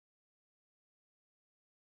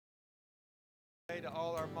to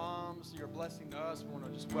all our moms. You're a blessing to us. We want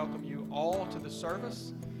to just welcome you all to the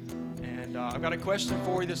service. And I've got a question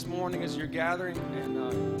for you this morning as you're gathering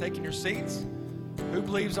and taking your seats. Who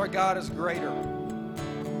believes our God is greater?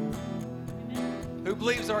 Who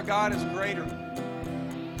believes our God is greater?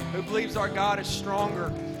 Who believes our God is stronger?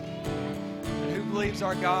 And who believes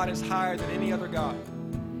our God is higher than any other God?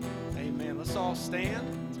 Amen. Let's all stand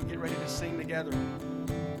as we get ready to sing together.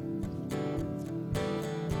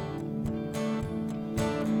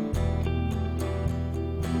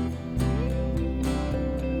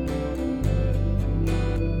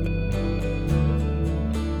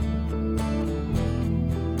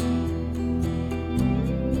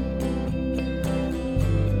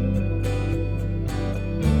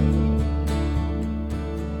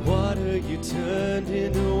 Turned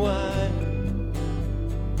into wine.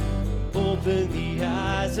 Open the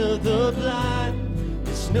eyes of the blind.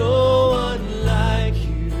 There's no one like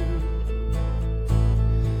you.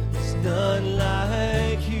 There's none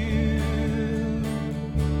like you.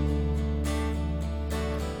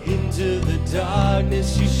 Into the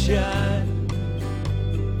darkness you shine.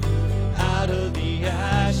 Out of the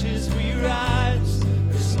ashes we rise.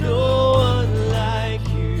 There's no one like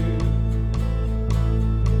you.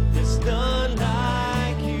 There's none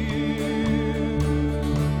like you.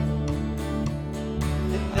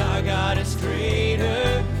 And our God is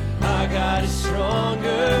greater, our God is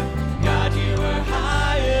stronger. God, you are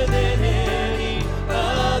higher than any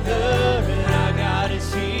other. And our God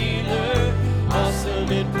is healer,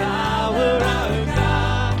 awesome in power. Our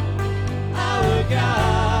God, our God.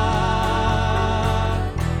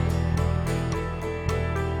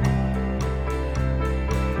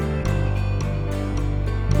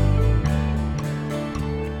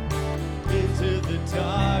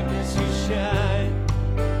 Darkness you shine.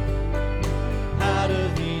 Out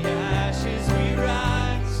of the ashes we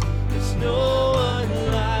rise. There's no one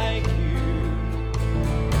like you.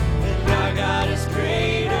 And our God is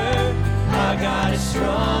greater, our God is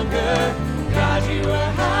stronger. God, you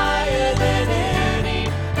are higher than any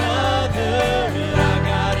other. And our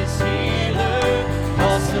God is healer,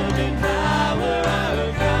 awesome in power.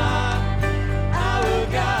 Our God, our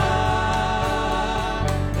God.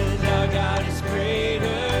 And our God is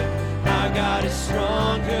our God is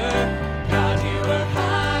stronger. God, you are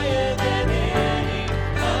higher than any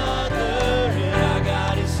other. And our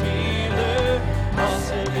God is healer,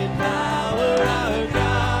 awesome in power. Our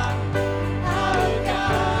God, our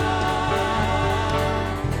God.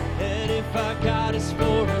 And if our God is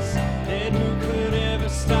for us, then who could ever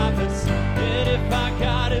stop us? And if our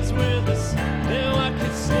God is with us, then what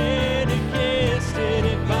could stand against it?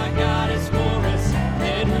 If our God is for us,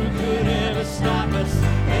 then who could ever stop us?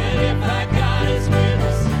 And if our God is with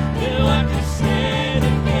us, then what could stand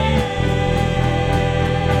against?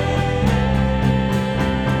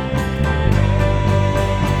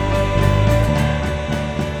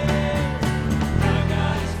 Our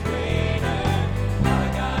God is greater, our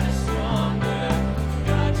God is stronger.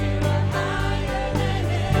 God, you are higher than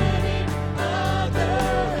any other.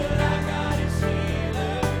 And our God is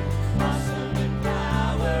healer, awesome in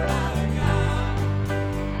power. Our God,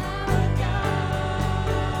 our God.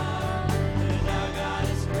 And our God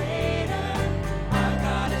is greater, our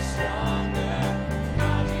God is stronger.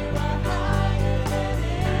 God, you are higher than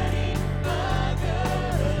any other.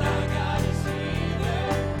 And our God is healer,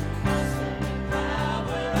 awesome in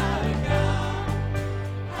power. Our God,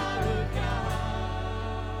 our God.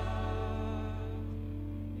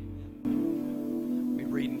 We're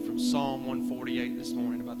reading from Psalm 148 this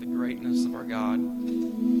morning about the greatness of our God.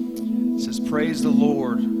 It says, praise the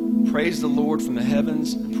Lord from the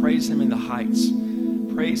heavens, and praise him in the heights.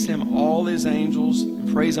 Praise him all his angels,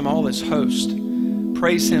 and praise him all his host.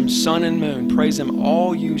 Praise him sun and moon, praise him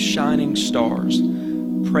all you shining stars.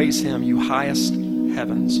 Praise him, you highest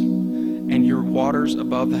heavens, and your waters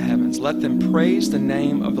above the heavens. Let them praise the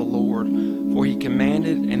name of the Lord, for he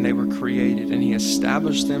commanded and they were created, and he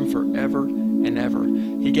established them forever and ever.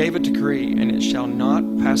 He gave a decree, and it shall not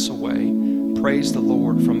pass away. Praise the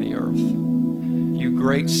Lord from the earth. You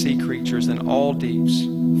great sea creatures and all deeps,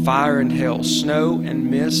 fire and hail, snow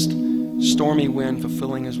and mist, stormy wind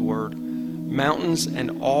fulfilling his word, mountains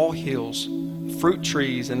and all hills, fruit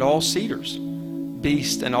trees and all cedars,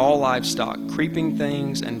 beasts and all livestock, creeping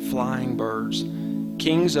things and flying birds,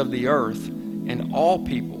 kings of the earth and all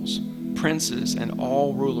peoples, princes and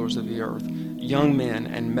all rulers of the earth, young men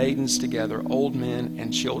and maidens together, old men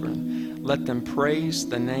and children. Let them praise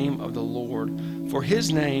the name of the Lord, for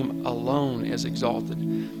his name alone is exalted.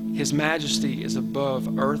 His majesty is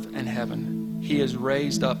above earth and heaven. He has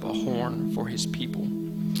raised up a horn for his people.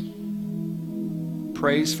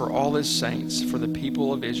 prays for all his saints, for the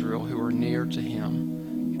people of Israel who are near to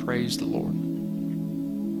him. Praise the Lord.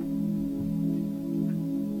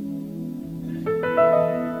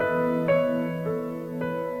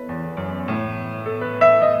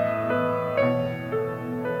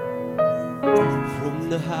 From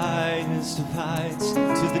the highest of heights to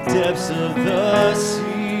the depths of the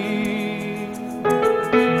sea,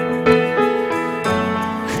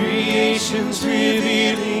 creation's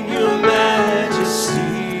revealing your majesty.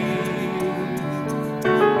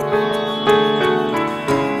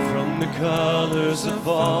 From the colors of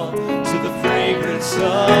fall to the fragrance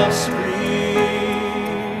of spring,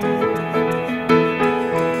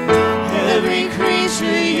 every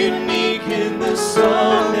creature unique in the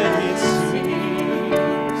song that it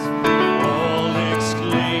sings, all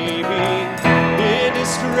exclaiming,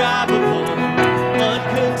 indescribable,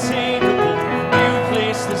 uncontainable. You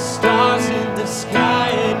place the stars in the sky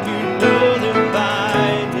and you know them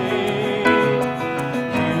by name.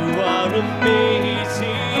 You are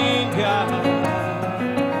amazing, God.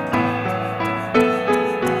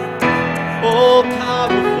 All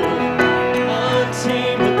powerful,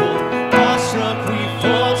 untamable, awestruck, we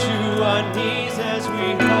fall to our knees as we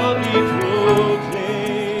humbly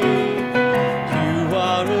proclaim. You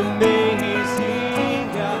are amazing,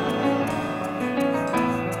 God.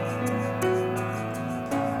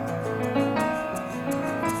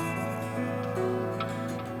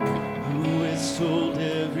 Who has told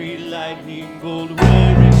every lightning bolt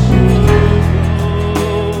where it should go?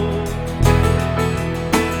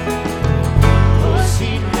 Oh,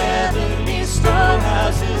 seen heavenly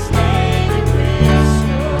storehouses laid in red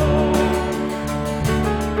snow.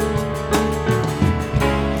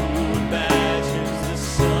 Who imagines the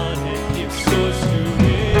sun and gives source to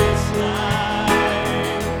its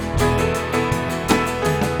light?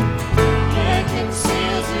 Yet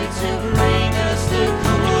conceals it to bring us the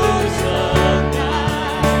coolness of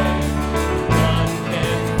night. None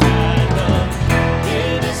can fathom,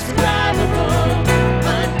 indescribable,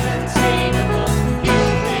 uncontainable. You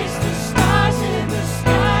place the stars in the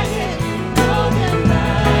sky and you know them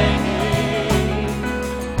by name.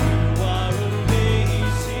 You are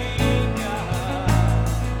amazing, God.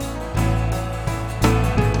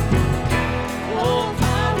 All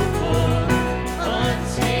powerful,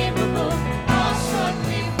 untamable, awestruck,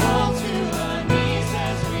 we fall to our knees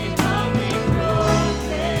as we humbly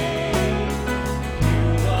proclaim. You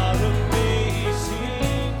are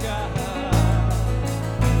amazing, God.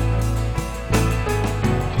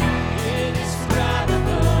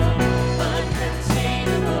 Indescribable,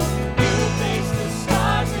 uncontainable. You place the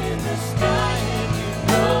stars in the sky and you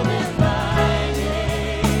know them by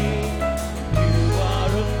name. You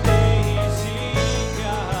are amazing,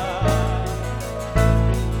 God.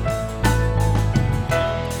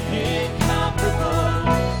 Incomparable,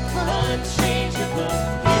 unchangeable.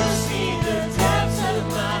 You see the depths of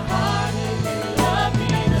my heart and you love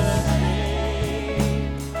me the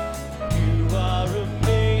same. You are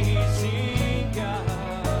amazing,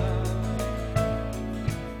 God.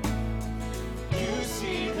 You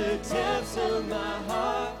see the depths of my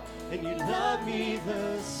heart and you love me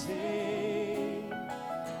the same.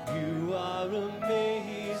 You are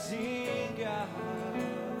amazing, God.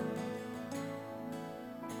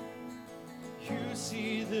 You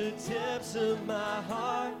see the depths of my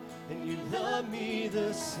heart and you love me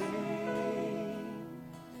the same.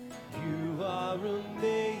 You are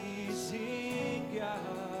amazing, God.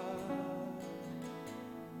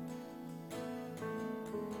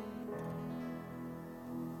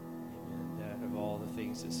 Amen. That of all the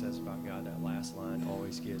things it says about God, that last line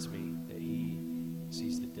always gets me, that He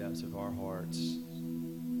sees the depths of our hearts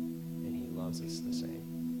and He loves us the same.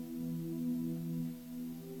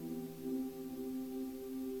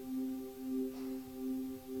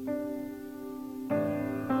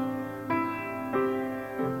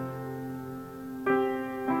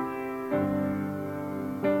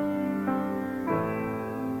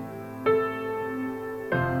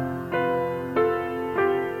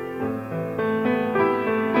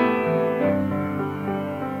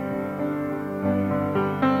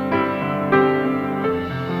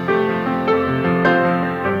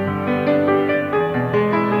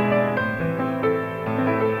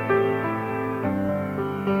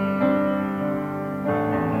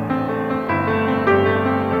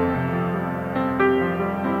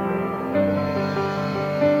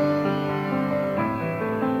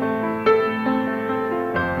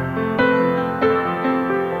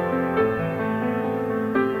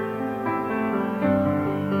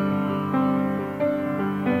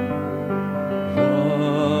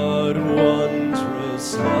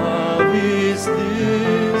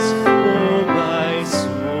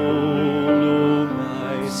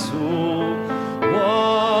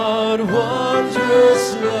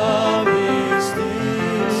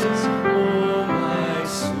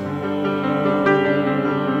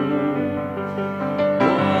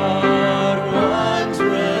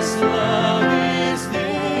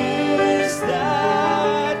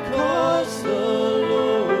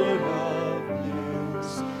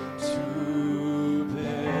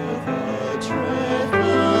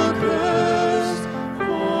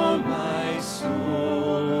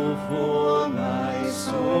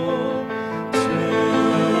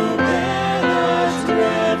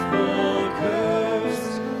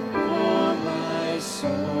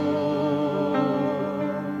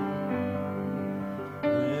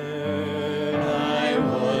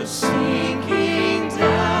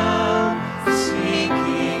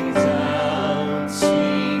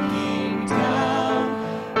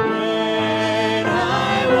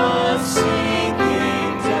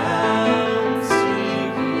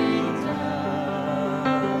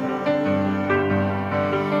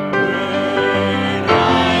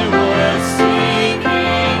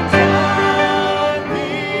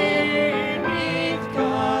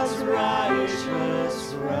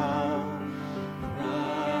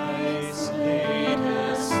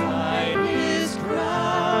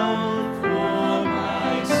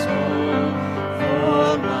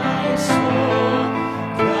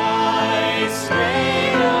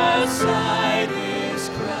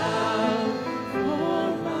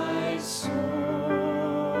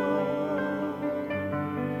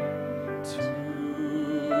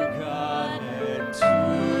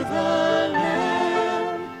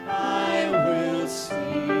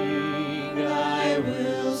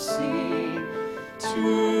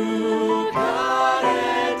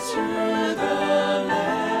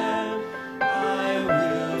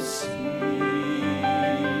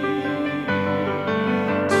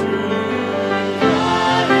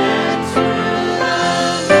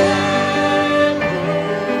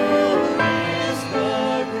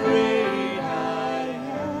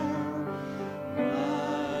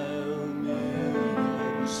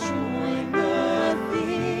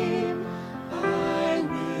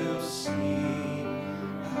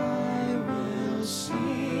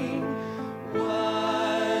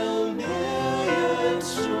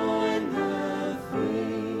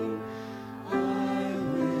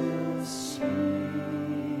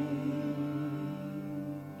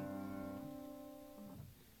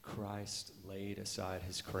 aside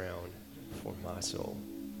his crown for my soul.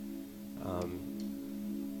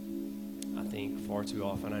 I think far too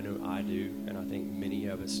often, I know I do, and I think many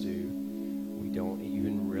of us do, we don't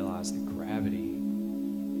even realize the gravity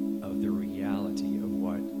of the reality of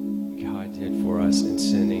what God did for us in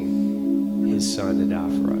sending his son to die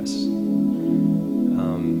for us.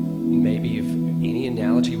 Maybe if any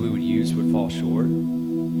analogy we would use would fall short,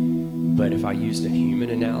 but if I used a human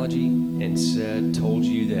analogy and told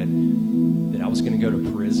you that I was going to go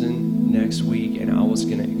to prison next week and I was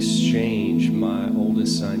going to exchange my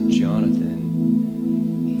oldest son, Jonathan,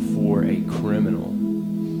 for a criminal,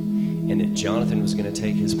 and that Jonathan was going to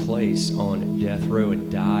take his place on death row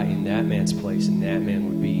and die in that man's place, and that man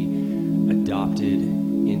would be adopted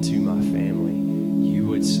into my family, you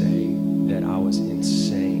would say that I was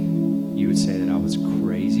insane. You would say that I was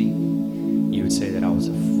crazy. You would say that I was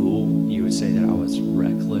a fool. You would say that I was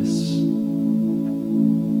reckless.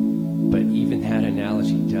 But even that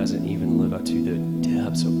analogy doesn't even live up to the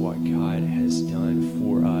depths of what God has done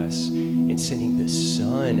for us in sending the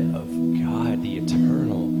Son of God, the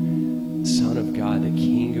eternal Son of God, the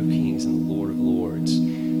King of Kings and the Lord of Lords,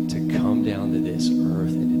 to come down to this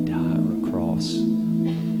earth and to die on a cross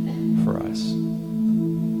for us.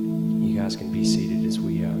 You guys can be seated as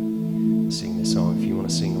we sing this song. If you want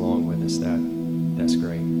to sing along with us, that's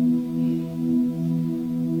great.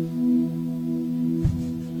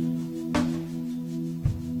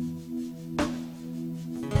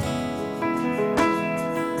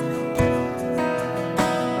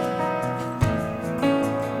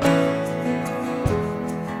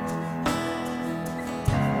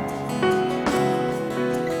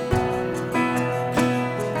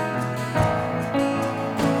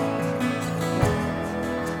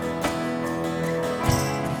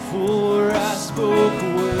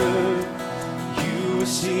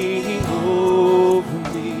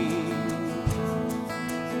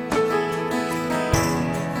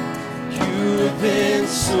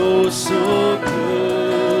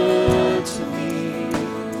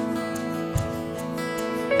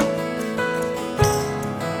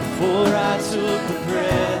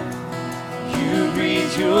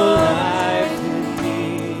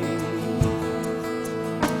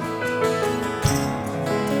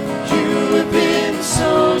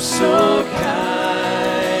 So kind.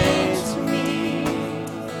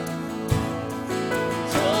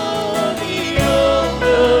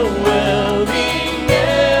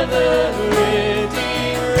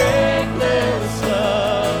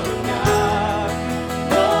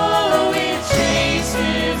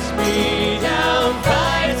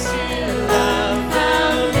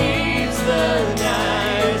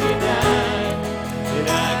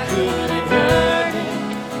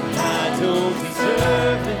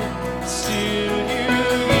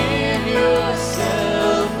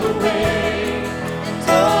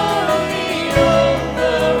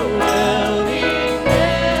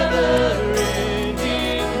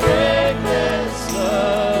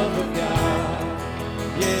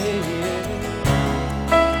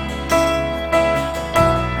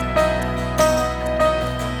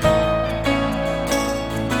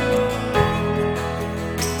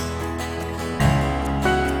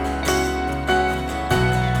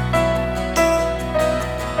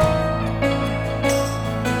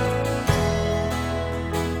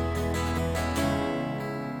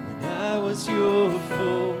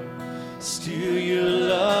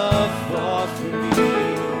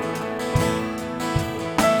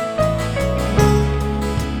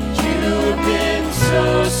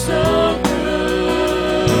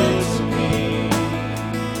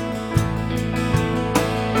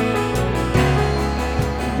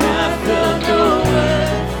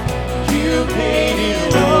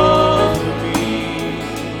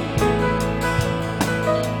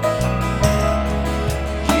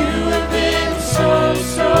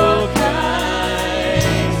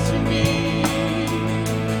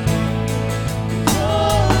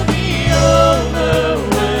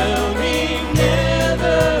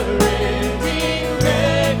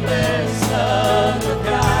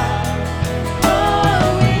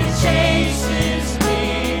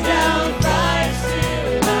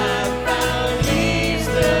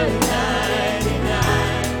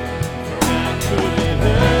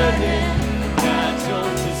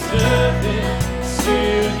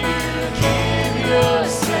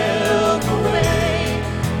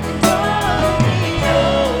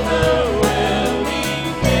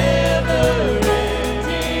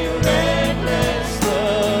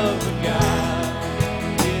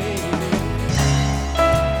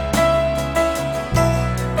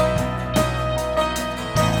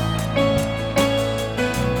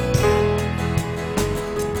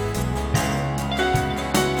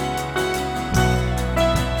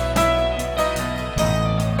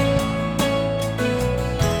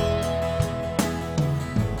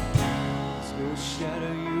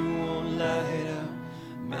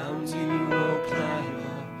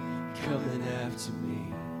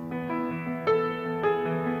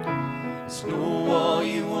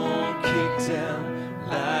 down,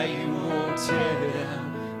 lie you won't tear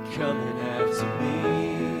down, coming after me.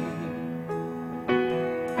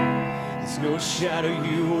 There's no shadow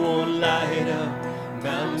you won't light up,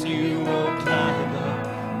 mountain you won't climb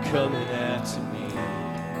up, coming after me.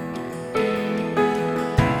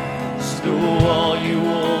 There's no wall you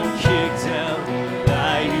won't kick down,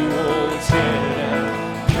 lie you won't tear down,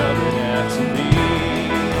 coming after me.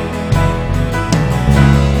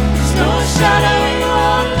 There's no shadow you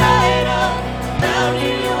won't light up, mountain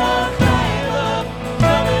you won't climb up,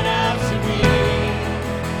 coming after me.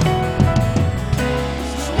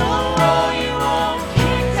 There's no wall you won't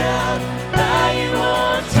kick down, lie you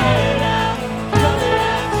won't tear down, coming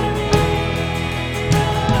after me.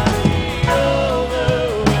 The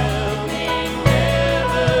overwhelming,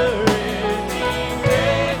 never-ending,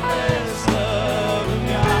 reckless love of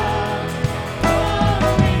God. Oh,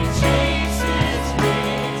 He chases me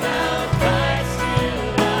down, fights till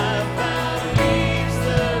I find, leaves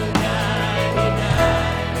the 99.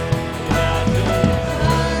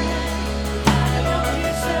 And I don't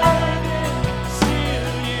deserve it,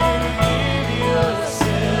 still you give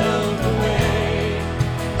yourself away.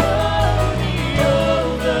 Oh, the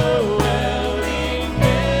overwhelming,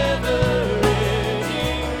 never-ending,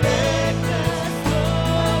 reckless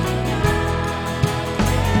love of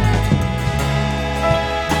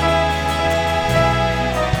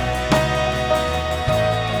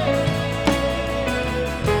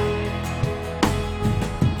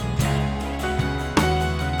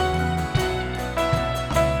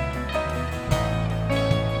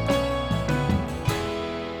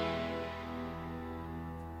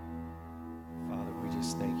Father, we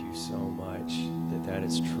just thank you so much that that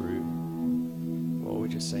is true. What we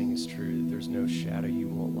just sang is true, that there's no shadow you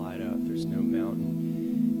won't light up. There's no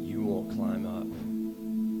mountain you won't climb up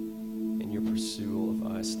in your pursuit of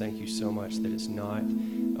us. Thank you so much that it's not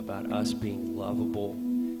about us being lovable,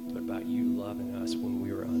 but about you loving us when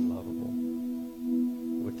we were unlovable.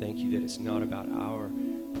 Lord, thank you that it's not about our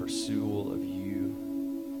pursuit of you.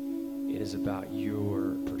 It is about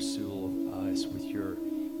your pursuit of us with your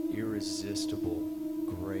irresistible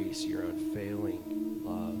grace, your unfailing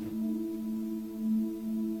love.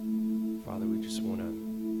 Father, we just want to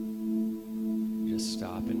just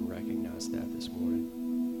stop and recognize that this morning.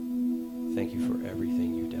 Thank you for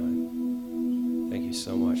everything you've done. Thank you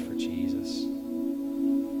so much for Jesus.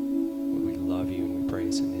 We love you and we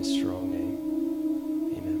praise in his strong name.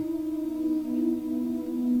 Amen.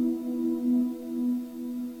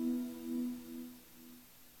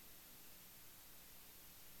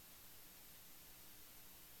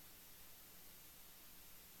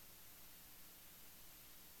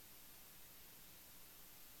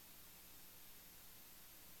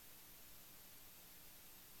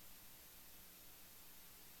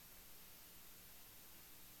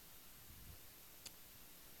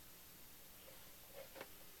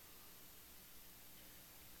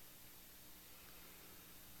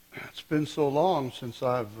 It's been so long since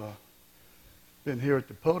I've been here at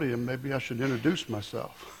the podium, maybe I should introduce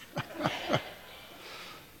myself.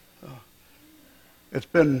 It's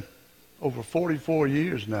been over 44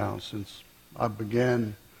 years now since I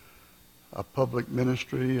began a public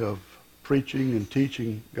ministry of preaching and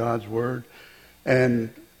teaching God's Word,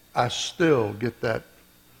 and I still get that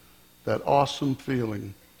awesome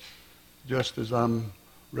feeling just as I'm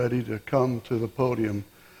ready to come to the podium.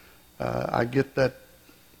 I get that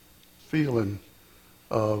feeling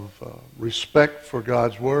of respect for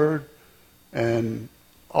God's Word and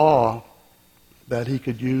awe that he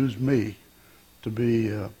could use me to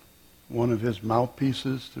be one of his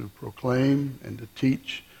mouthpieces to proclaim and to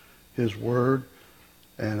teach his Word.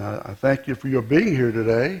 And I thank you for your being here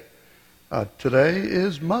today. Today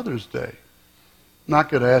is Mother's Day. Not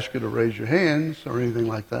going to ask you to raise your hands or anything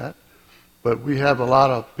like that, but we have a lot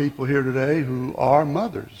of people here today who are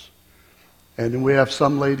mothers. And then we have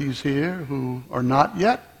some ladies here who are not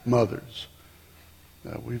yet mothers.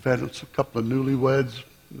 We've had a couple of newlyweds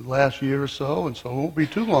the last year or so, and so it won't be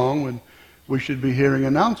too long when we should be hearing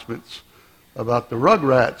announcements about the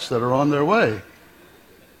Rugrats that are on their way.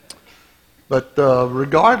 But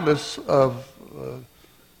regardless of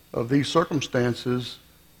these circumstances,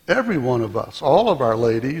 every one of us, all of our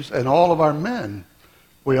ladies and all of our men,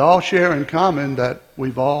 we all share in common that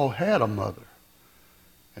we've all had a mother.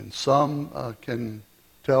 And some can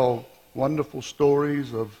tell wonderful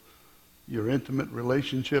stories of your intimate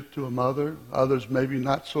relationship to a mother. Others maybe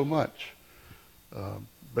not so much.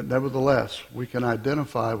 But nevertheless, we can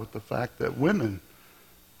identify with the fact that women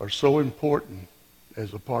are so important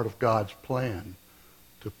as a part of God's plan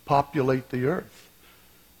to populate the earth.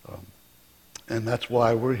 And that's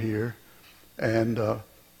why we're here. And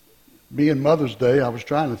being Mother's Day, I was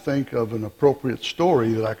trying to think of an appropriate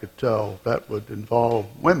story that I could tell that would involve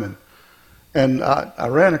women. And I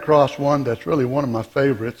ran across one that's really one of my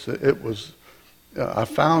favorites. I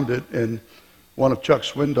found it in one of Chuck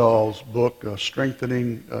Swindoll's book,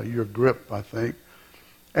 Strengthening Your Grip, I think.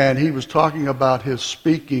 And he was talking about his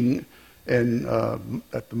speaking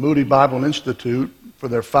at the Moody Bible Institute for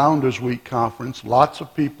their Founders Week conference. Lots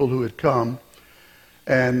of people who had come.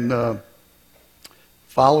 And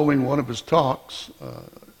following one of his talks,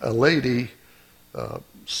 a lady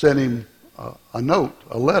sent him a note,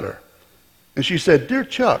 a letter. And she said, "Dear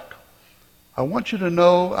Chuck, I want you to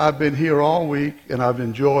know I've been here all week and I've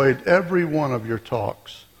enjoyed every one of your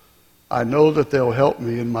talks. I know that they'll help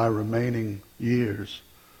me in my remaining years.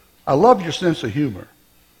 I love your sense of humor.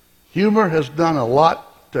 Humor has done a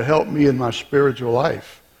lot to help me in my spiritual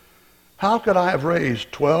life. How could I have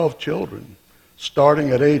raised 12 children starting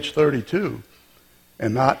at age 32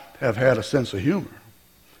 and not have had a sense of humor?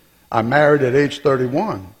 I married at age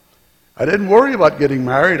 31. I didn't worry about getting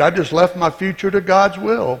married. I just left my future to God's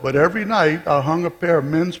will. But every night I hung a pair of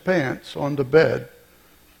men's pants on the bed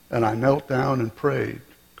and I knelt down and prayed,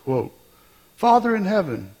 quote, 'Father in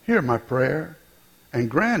heaven, hear my prayer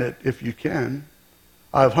and grant it if you can.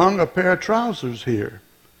 I've hung a pair of trousers here.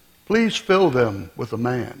 Please fill them with a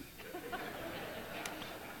man.'"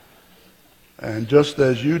 And just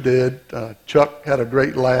as you did, Chuck had a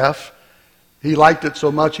great laugh. He liked it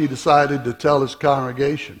so much he decided to tell his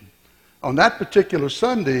congregation. On that particular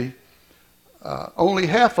Sunday, only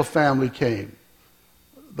half a family came.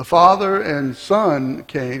 The father and son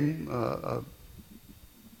came,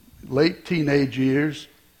 late teenage years,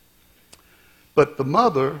 but the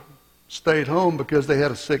mother stayed home because they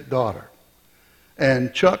had a sick daughter.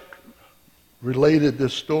 And Chuck related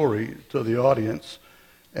this story to the audience,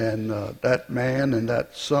 and that man and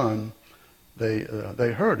that son, they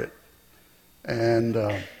heard it. And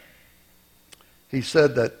he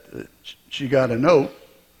said that she got a note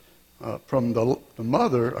from the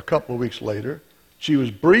mother a couple of weeks later. She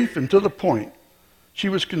was brief and to the point. She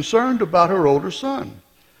was concerned about her older son.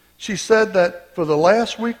 She said that for the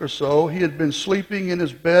last week or so, he had been sleeping in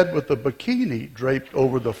his bed with a bikini draped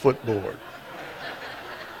over the footboard.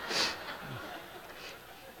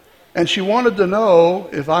 And she wanted to know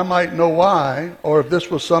if I might know why, or if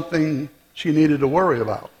this was something she needed to worry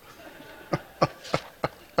about.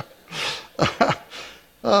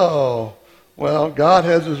 Oh, well, God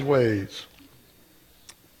has his ways.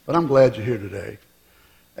 But I'm glad you're here today.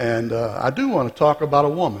 And I do want to talk about a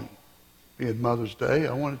woman, being Mother's Day.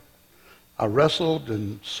 I wrestled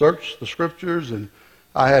and searched the scriptures, and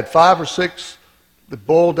I had 5 or 6 that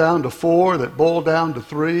boiled down to 4, that boiled down to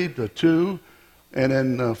 3, to 2, and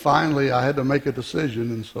then finally I had to make a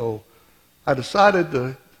decision, and so I decided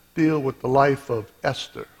to deal with the life of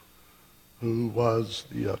Esther, who was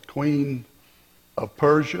the queen of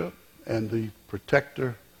Persia and the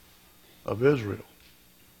protector of Israel.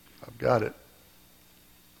 I've got it.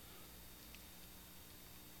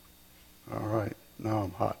 All right, now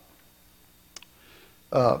I'm hot.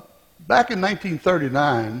 Back in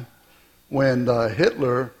 1939, when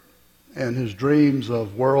Hitler and his dreams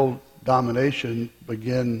of world domination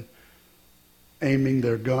began aiming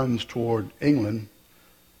their guns toward England,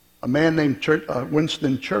 a man named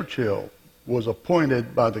Winston Churchill was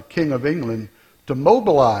appointed by the King of England to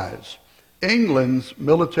mobilize England's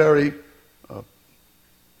military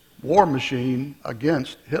war machine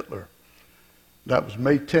against Hitler. That was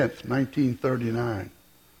May 10th, 1939.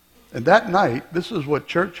 And that night, this is what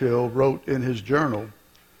Churchill wrote in his journal.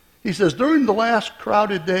 He says, "During the last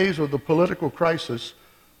crowded days of the political crisis,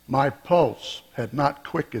 my pulse had not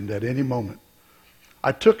quickened at any moment.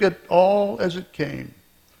 I took it all as it came,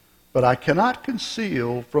 but I cannot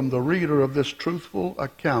conceal from the reader of this truthful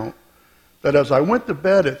account that as I went to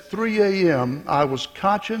bed at 3 a.m., I was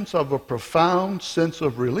conscious of a profound sense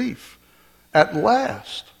of relief. At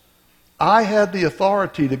last, I had the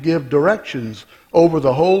authority to give directions over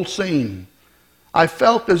the whole scene. I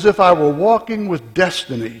felt as if I were walking with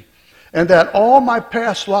destiny, and that all my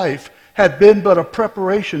past life had been but a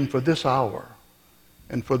preparation for this hour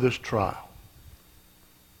and for this trial."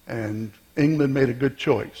 And England made a good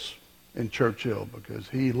choice in Churchill because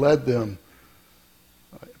he led them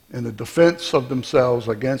in the defense of themselves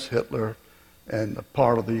against Hitler and a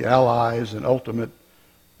part of the Allies and ultimate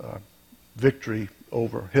victory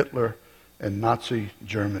over Hitler and Nazi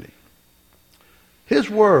Germany. His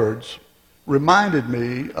words reminded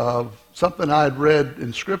me of something I had read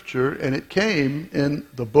in Scripture, and it came in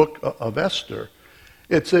the book of Esther.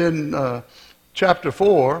 It's in chapter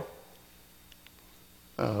 4,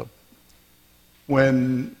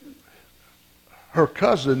 when her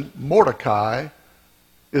cousin Mordecai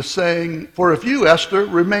is saying, "For if you, Esther,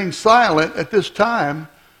 remain silent at this time,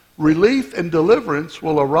 relief and deliverance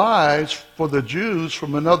will arise for the Jews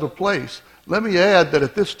from another place." Let me add that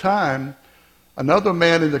at this time, another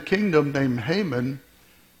man in the kingdom named Haman,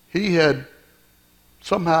 he had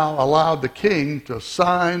somehow allowed the king to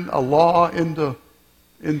sign a law into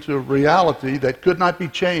reality that could not be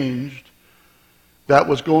changed, that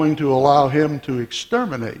was going to allow him to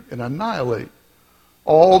exterminate and annihilate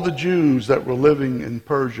all the Jews that were living in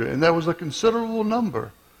Persia. And there was a considerable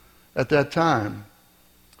number at that time.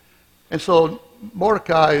 And so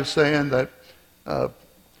Mordecai is saying that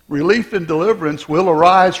relief and deliverance will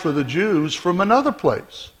arise for the Jews from another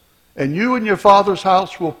place, and you and your father's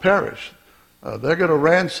house will perish. They're going to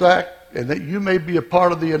ransack, and that you may be a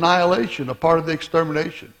part of the annihilation, a part of the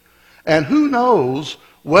extermination. And who knows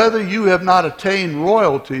whether you have not attained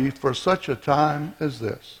royalty for such a time as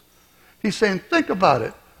this. He's saying, think about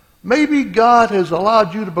it. Maybe God has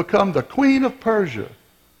allowed you to become the queen of Persia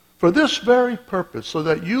for this very purpose, so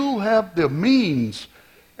that you'll have the means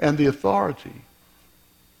and the authority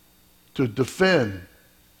to defend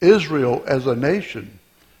Israel as a nation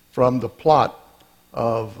from the plot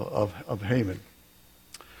of Haman.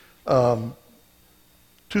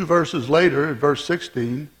 2 verses later, in verse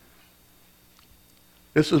 16,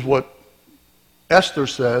 this is what Esther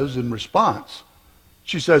says in response.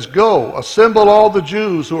 She says, "Go, assemble all the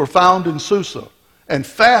Jews who are found in Susa, and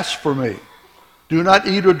fast for me. Do not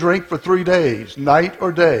eat or drink for 3 days, night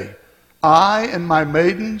or day. I and my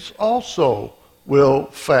maidens also will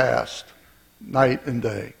fast night and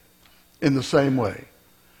day in the same way.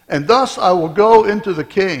 And thus I will go into the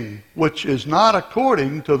king, which is not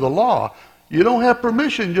according to the law." You don't have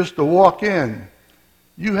permission just to walk in.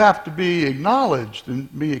 You have to be acknowledged and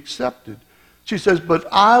be accepted. She says, "But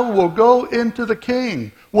I will go into the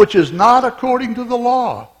king, which is not according to the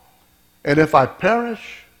law. And if I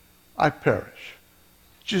perish, I perish."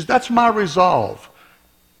 She says, "That's my resolve.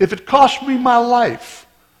 If it costs me my life,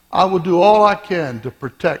 I will do all I can to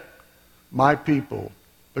protect my people,"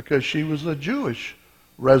 because she was a Jewish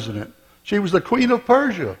resident. She was the queen of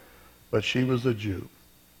Persia, but she was a Jew.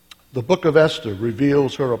 The book of Esther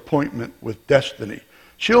reveals her appointment with destiny.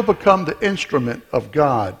 She'll become the instrument of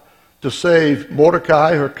God to save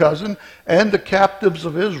Mordecai, her cousin, and the captives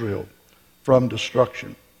of Israel from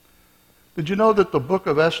destruction. Did you know that the book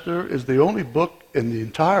of Esther is the only book in the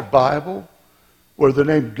entire Bible where the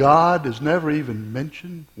name God is never even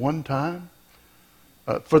mentioned one time?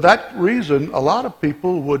 For that reason, a lot of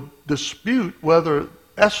people would dispute whether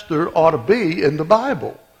Esther ought to be in the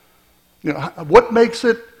Bible. You know, what makes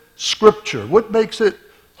it Scripture? What makes it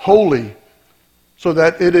holy so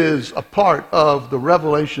that it is a part of the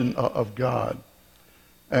revelation of God?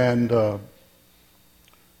 And the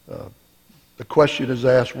question is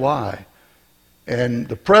asked, why? And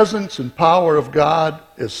the presence and power of God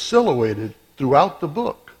is silhouetted throughout the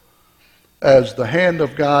book as the hand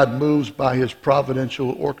of God moves by his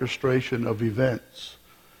providential orchestration of events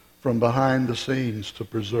from behind the scenes to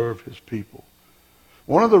preserve his people.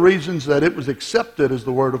 One of the reasons that it was accepted as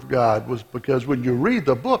the Word of God was because when you read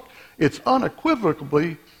the book, it's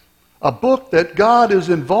unequivocally a book that God is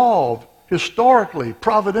involved historically,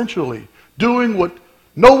 providentially, doing what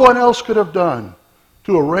no one else could have done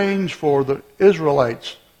to arrange for the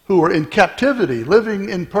Israelites who were in captivity, living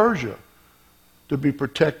in Persia, to be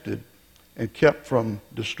protected and kept from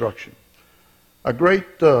destruction. A great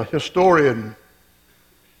historian,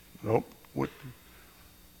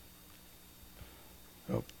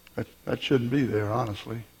 that shouldn't be there,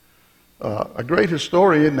 honestly. A great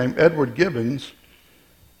historian named Edward Gibbons,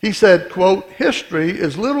 he said, quote, "History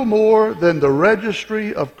is little more than the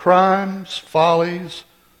registry of crimes, follies,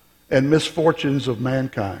 and misfortunes of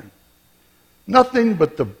mankind. Nothing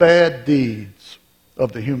but the bad deeds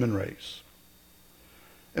of the human race."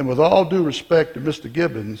 And with all due respect to Mr.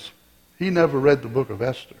 Gibbons, he never read the book of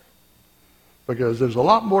Esther, because there's a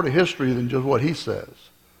lot more to history than just what he says.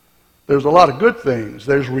 There's a lot of good things.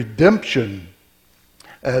 There's redemption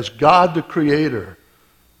as God the Creator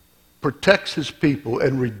protects his people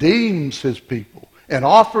and redeems his people and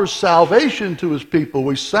offers salvation to his people.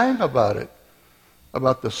 We sang about it,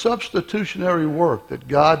 about the substitutionary work that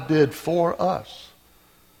God did for us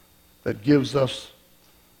that gives us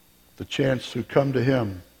the chance to come to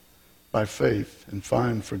him by faith and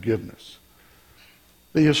find forgiveness.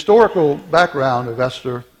 The historical background of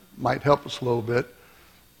Esther might help us a little bit.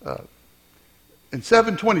 In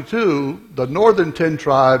 722, the northern 10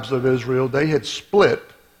 tribes of Israel, they had split.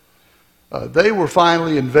 They were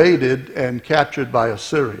finally invaded and captured by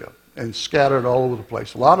Assyria and scattered all over the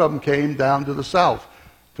place. A lot of them came down to the south,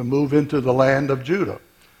 to move into the land of Judah.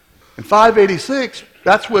 In 586,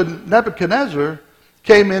 that's when Nebuchadnezzar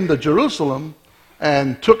came into Jerusalem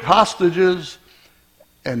and took hostages,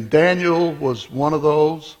 and Daniel was one of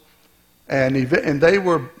those. And they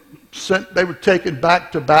were taken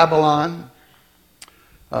back to Babylon.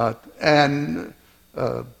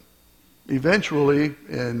 Eventually,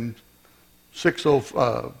 in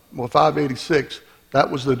 586, that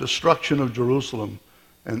was the destruction of Jerusalem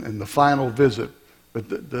and the final visit. But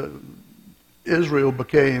Israel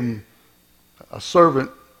became a servant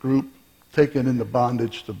group taken into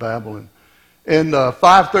bondage to Babylon. In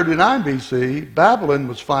 539 BC, Babylon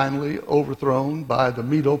was finally overthrown by the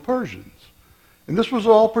Medo-Persians. And this was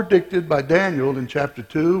all predicted by Daniel in chapter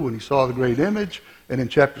 2 when he saw the great image, and in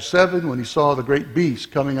chapter 7 when he saw the great beast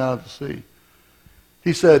coming out of the sea.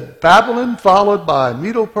 He said, Babylon followed by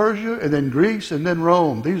Medo-Persia, and then Greece, and then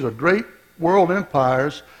Rome. These are great world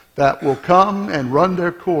empires that will come and run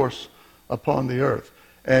their course upon the earth.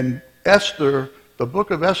 And Esther, the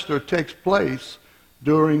book of Esther, takes place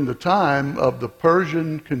during the time of the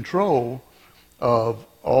Persian control of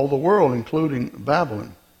all the world, including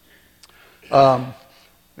Babylon.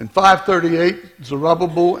 In 538,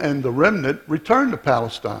 Zerubbabel and the remnant returned to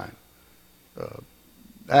Palestine.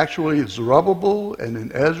 Actually, it's Zerubbabel and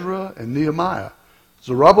then Ezra and Nehemiah.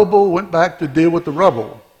 Zerubbabel went back to deal with the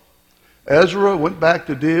rubble. Ezra went back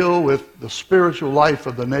to deal with the spiritual life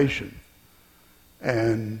of the nation.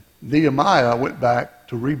 And Nehemiah went back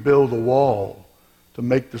to rebuild the wall, to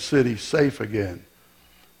make the city safe again.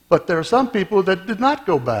 But there are some people that did not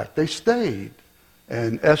go back. They stayed.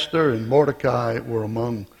 And Esther and Mordecai were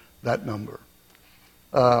among that number.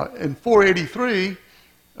 In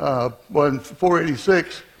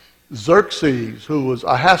 486, Xerxes, who was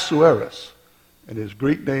Ahasuerus, and his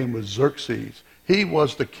Greek name was Xerxes, he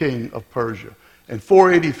was the king of Persia. In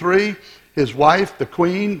 483, his wife, the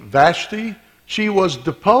queen, Vashti, she was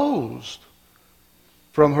deposed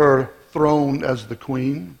from her throne as the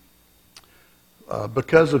queen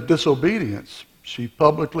because of disobedience. She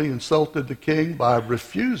publicly insulted the king by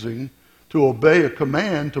refusing to obey a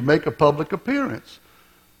command to make a public appearance.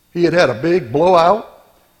 He had had a big blowout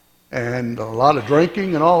and a lot of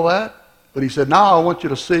drinking and all that, but he said, now I want you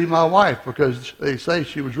to see my wife, because they say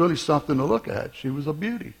she was really something to look at. She was a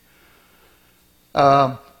beauty.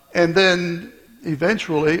 And then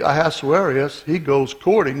eventually Ahasuerus, he goes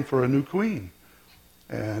courting for a new queen.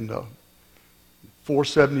 And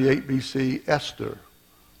 478 BC, Esther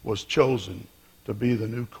was chosen to be the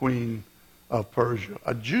new queen of Persia.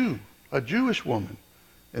 A Jewish woman.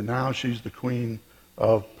 And now she's the queen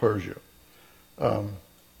of Persia.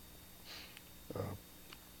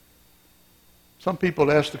 Some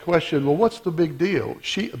people ask the question, well, what's the big deal?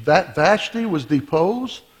 Vashti was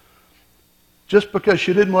deposed just because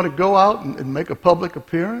she didn't want to go out and make a public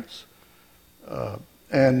appearance?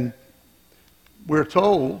 And we're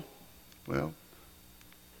told, well,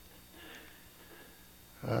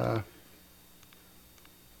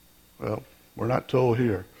 we're not told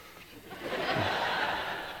here.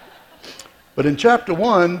 But in chapter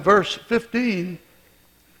 1, verse 15,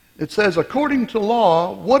 it says, according to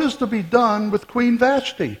law, what is to be done with Queen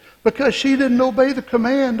Vashti? Because she didn't obey the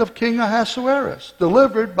command of King Ahasuerus,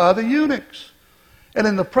 delivered by the eunuchs. And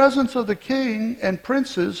in the presence of the king and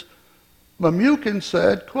princes, Memucan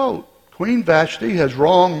said, quote, Queen Vashti has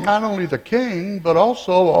wronged not only the king, but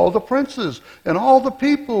also all the princes and all the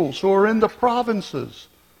peoples who are in the provinces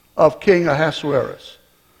of King Ahasuerus.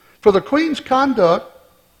 For the queen's conduct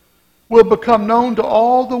will become known to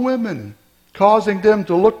all the women, causing them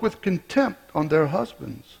to look with contempt on their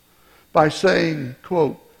husbands by saying,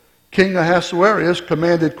 quote, King Ahasuerus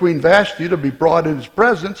commanded Queen Vashti to be brought in his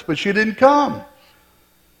presence, but she didn't come.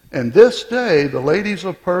 And this day the ladies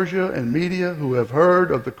of Persia and Media who have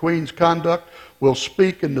heard of the queen's conduct will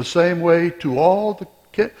speak in the same way to all the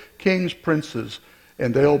king's princes,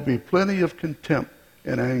 and there will be plenty of contempt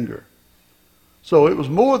and anger. So it was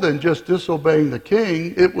more than just disobeying the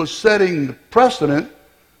king. It was setting the precedent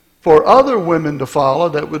for other women to follow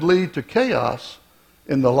that would lead to chaos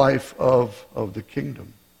in the life of the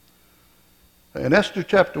kingdom. In Esther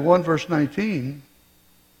chapter 1, verse 19,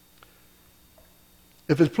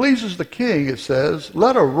 if it pleases the king, it says,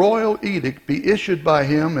 let a royal edict be issued by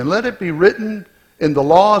him, and let it be written in the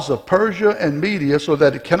laws of Persia and Media, so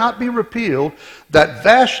that it cannot be repealed, that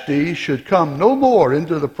Vashti should come no more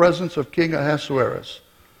into the presence of King Ahasuerus.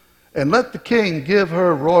 And let the king give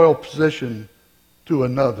her royal position to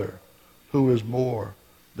another who is more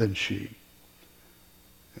than she.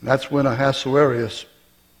 And that's when Ahasuerus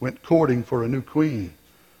went courting for a new queen.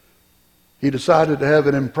 He decided to have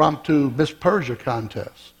an impromptu Miss Persia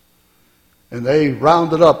contest. And they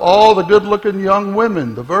rounded up all the good-looking young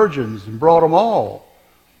women, the virgins, and brought them all.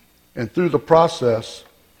 And through the process,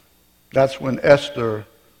 that's when Esther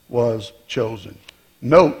was chosen.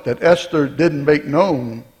 Note that Esther didn't make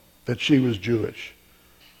known that she was Jewish.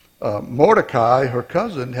 Mordecai, her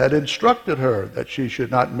cousin, had instructed her that she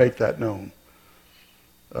should not make that known.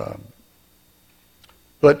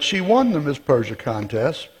 But she won the Miss Persia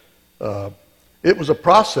contest. It was a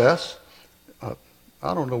process.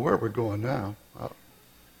 I don't know where we're going now.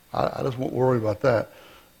 I just won't worry about that.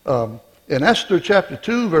 In Esther chapter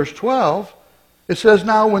 2, verse 12, it says,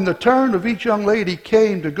 "Now when the turn of each young lady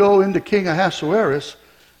came to go into King Ahasuerus,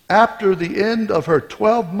 after the end of her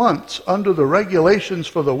 12 months under the regulations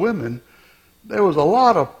for the women, there was a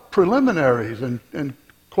lot of preliminaries and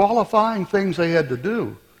qualifying things they had to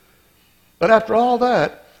do. But after all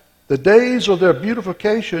that, the days of their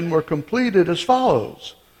beautification were completed as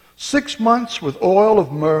follows: 6 months with oil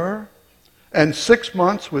of myrrh, and 6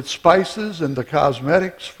 months with spices and the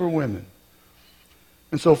cosmetics for women."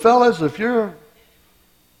 And so, fellas, if your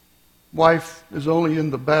wife is only in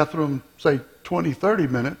the bathroom, say, 20, 30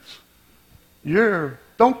 minutes,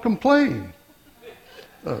 don't complain.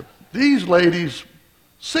 These ladies,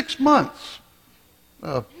 6 months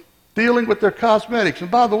dealing with their cosmetics.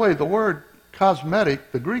 And by the way, the word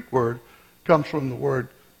cosmetic, the Greek word, comes from the word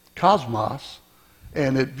cosmos,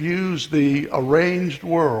 and it views the arranged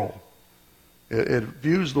world. It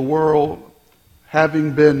views the world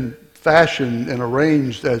having been fashioned and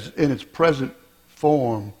arranged as in its present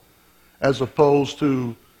form, as opposed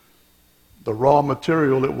to the raw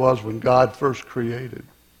material it was when God first created.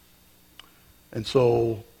 And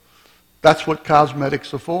so that's what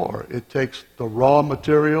cosmetics are for. It takes the raw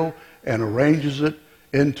material and arranges it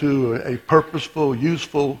into a purposeful,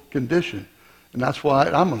 useful condition. And that's why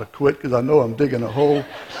I'm going to quit, because I know I'm digging a hole.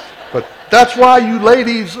 But that's why you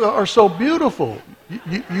ladies are so beautiful.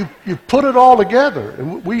 You put it all together.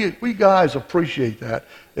 And we guys appreciate that.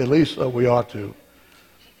 At least we ought to.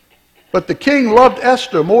 But the king loved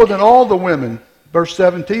Esther more than all the women, verse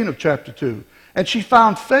 17 of chapter 2. And she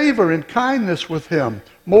found favor and kindness with him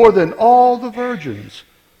more than all the virgins.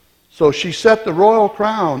 So she set the royal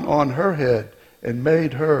crown on her head and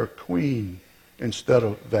made her queen instead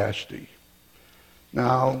of Vashti.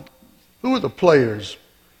 Now, who are the players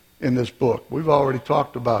in this book? We've already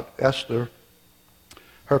talked about Esther.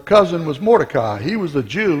 Her cousin was Mordecai. He was a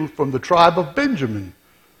Jew from the tribe of Benjamin.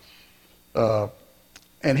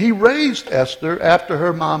 And he raised Esther after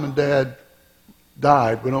her mom and dad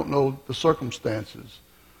died. We don't know the circumstances.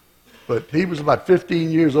 But he was about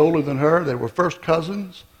 15 years older than her. They were first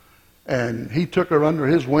cousins. And he took her under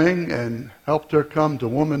his wing and helped her come to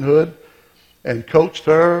womanhood and coached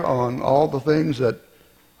her on all the things that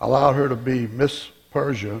allowed her to be Miss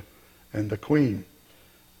Persia and the queen.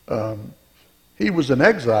 He was in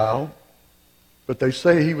exile, but they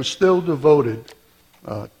say he was still devoted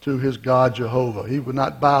to his God Jehovah. He would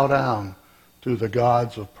not bow down to the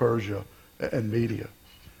gods of Persia and Media.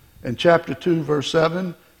 In chapter 2, verse 7,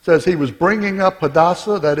 it says he was bringing up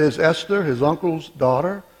Hadassah, that is Esther, his uncle's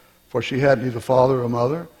daughter, for she had neither father or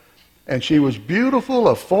mother. And she was beautiful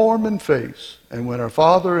of form and face. And when her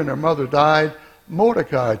father and her mother died,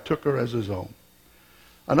 Mordecai took her as his own.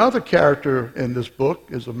 Another character in this book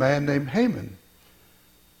is a man named Haman,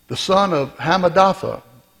 the son of Hammedatha,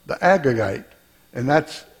 the Agagite. And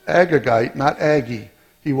that's Agagite, not Aggie.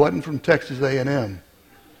 He wasn't from Texas A&M.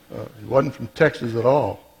 He wasn't from Texas at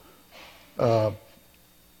all.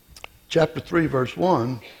 Chapter 3, verse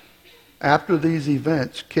 1, after these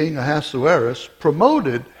events, King Ahasuerus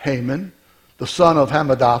promoted Haman, the son of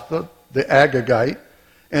Hammedatha, the Agagite,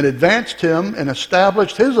 and advanced him and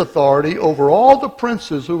established his authority over all the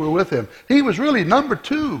princes who were with him. He was really number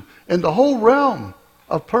 2 in the whole realm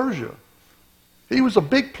of Persia. He was a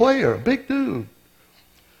big player, a big dude.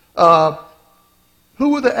 Who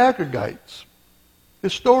were the Agagites?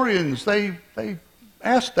 Historians, they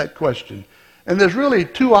asked that question. And there's really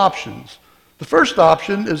 2 options. The first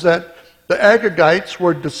option is that the Agagites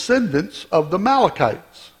were descendants of the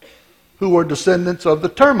Malachites, who were descendants of the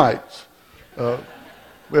termites.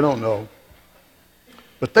 We don't know.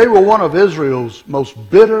 But they were one of Israel's most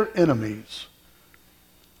bitter enemies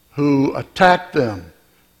who attacked them.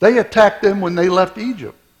 They attacked them when they left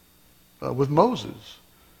Egypt with Moses.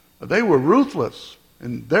 They were ruthless,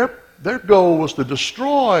 and their goal was to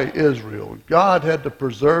destroy Israel. God had to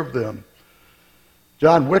preserve them.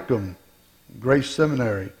 John Wickham, Grace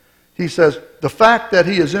Seminary, he says, the fact that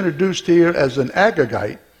he is introduced here as an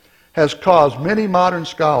Agagite has caused many modern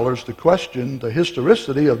scholars to question the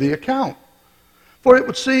historicity of the account. For it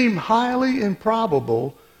would seem highly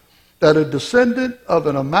improbable that a descendant of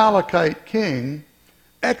an Amalekite king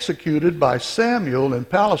executed by Samuel in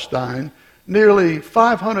Palestine nearly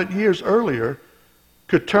 500 years earlier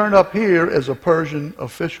could turn up here as a Persian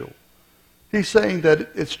official. He's saying that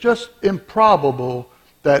it's just improbable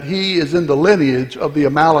that he is in the lineage of the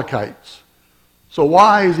Amalekites. So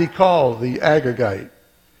why is he called the Agagite?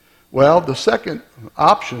 Well, the second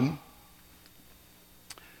option,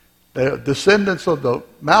 the descendants of the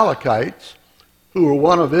Amalekites, who were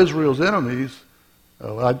one of Israel's enemies.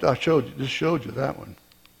 I just showed you that one.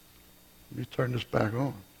 Let me turn this back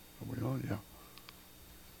on. Are we on? Yeah.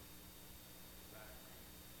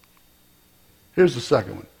 Here's the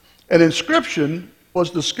second one. An inscription was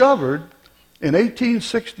discovered in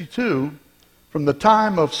 1862 from the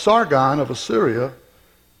time of Sargon of Assyria.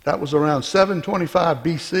 That was around 725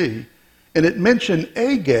 BC. And it mentioned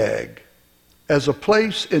Agag as a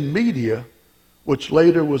place in Media, which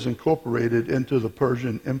later was incorporated into the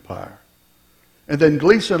Persian Empire. And then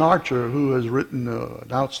Gleason Archer, who has written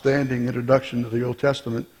an outstanding introduction to the Old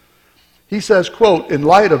Testament, he says, quote, in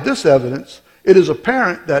light of this evidence, it is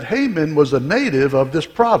apparent that Haman was a native of this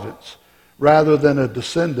province rather than a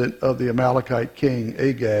descendant of the Amalekite king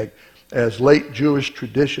Agag, as late Jewish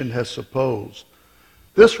tradition has supposed.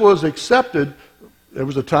 This was accepted. There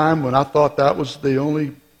was a time when I thought that was the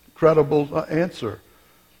only credible answer.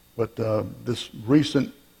 But this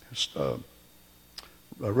recent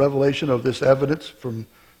revelation of this evidence from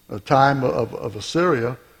the time of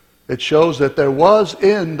Assyria, it shows that there was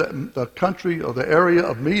in the country or the area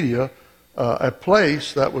of Media a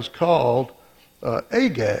place that was called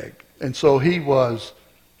Agag. And so he was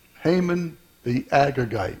Haman the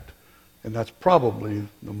Agagite. And that's probably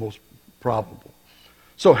the most probable.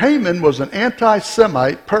 So Haman was an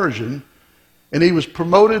anti-Semite Persian, and he was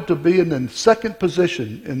promoted to be in the second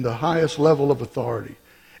position in the highest level of authority.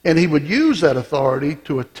 And he would use that authority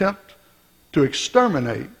to attempt to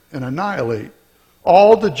exterminate and annihilate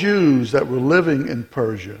all the Jews that were living in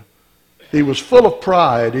Persia. He was full of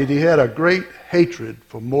pride, and he had a great hatred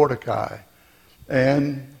for Mordecai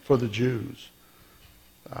and for the Jews.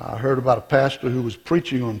 I heard about a pastor who was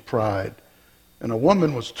preaching on pride, and a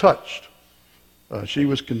woman was touched. She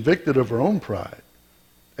was convicted of her own pride,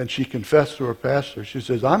 and she confessed to her pastor. She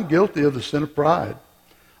says, I'm guilty of the sin of pride.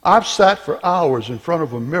 I've sat for hours in front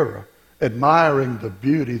of a mirror admiring the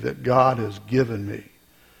beauty that God has given me.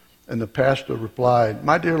 And the pastor replied,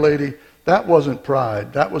 my dear lady, that wasn't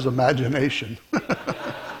pride. That was imagination.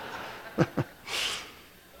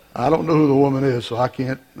 I don't know who the woman is, so I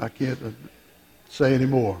can't say any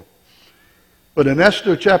more. But in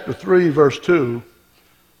Esther chapter 3, verse 2,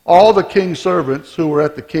 all the king's servants who were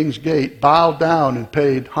at the king's gate bowed down and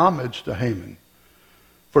paid homage to Haman.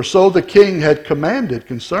 For so the king had commanded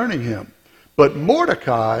concerning him. But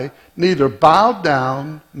Mordecai neither bowed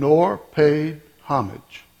down nor paid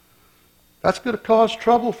homage. That's going to cause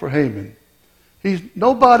trouble for Haman.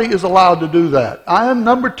 Nobody is allowed to do that. I am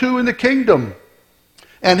number 2 in the kingdom.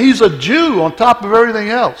 And he's a Jew on top of everything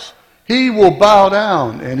else. He will bow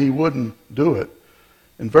down, and he wouldn't do it.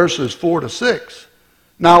 In verses 4 to 6,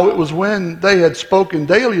 now it was when they had spoken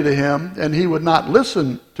daily to him, and he would not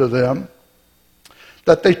listen to them,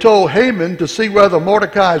 that they told Haman to see whether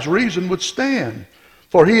Mordecai's reason would stand.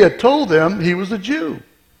 For he had told them he was a Jew.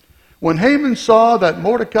 When Haman saw that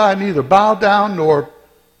Mordecai neither bowed down nor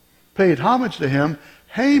paid homage to him,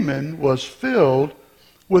 Haman was filled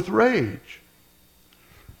with rage.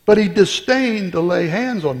 But he disdained to lay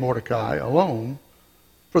hands on Mordecai alone,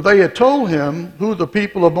 for they had told him who the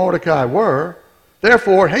people of Mordecai were.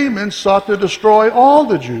 Therefore Haman sought to destroy all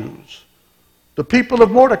the Jews, the people of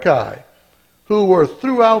Mordecai, who were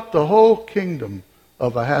throughout the whole kingdom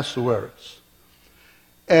of Ahasuerus.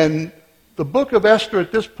 And the book of Esther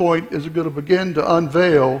at this point is going to begin to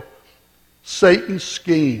unveil Satan's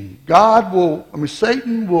scheme.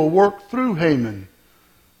 Satan will work through Haman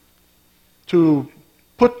to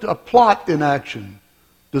put a plot in action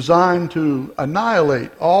designed to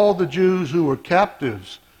annihilate all the Jews who were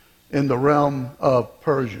captives in the realm of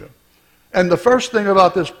Persia. And the first thing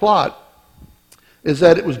about this plot is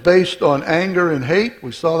that it was based on anger and hate.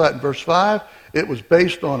 We saw that in verse 5. It was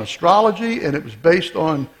based on astrology, and it was based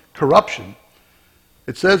on corruption.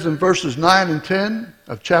 It says in verses 9 and 10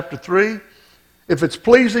 of chapter 3, if it's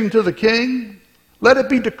pleasing to the king, let it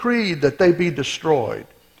be decreed that they be destroyed,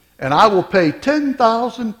 and I will pay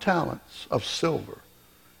 10,000 talents of silver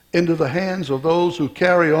into the hands of those who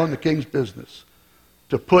carry on the king's business,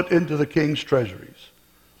 to put into the king's treasuries.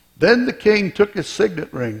 Then the king took his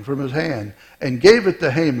signet ring from his hand and gave it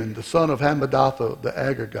to Haman, the son of Hammedatha the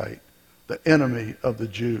Agagite, the enemy of the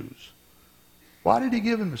Jews. Why did he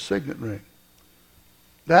give him a signet ring?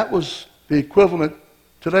 that was the equivalent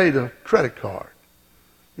today to credit card.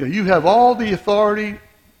 You have all the authority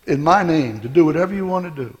in my name to do whatever you want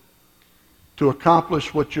to do to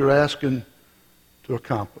accomplish what you're asking to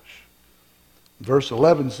accomplish. Verse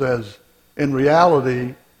 11 says, in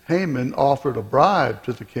reality, Haman offered a bribe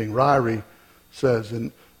to the king. Ryrie says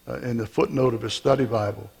in the footnote of his study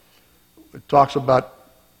Bible. It talks about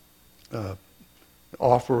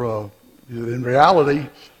in reality,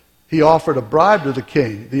 he offered a bribe to the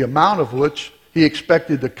king, the amount of which he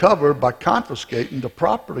expected to cover by confiscating the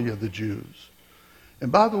property of the Jews.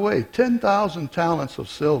 And by the way, 10,000 talents of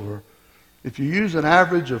silver, if you use an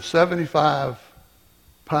average of 75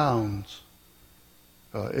 pounds,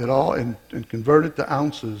 and convert it to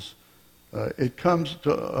ounces, it comes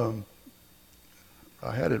to,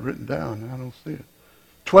 I had it written down, I don't see it,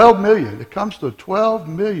 12 million. It comes to $12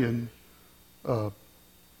 million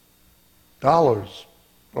dollars,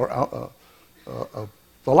 or a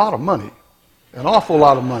lot of money, an awful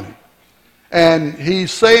lot of money. And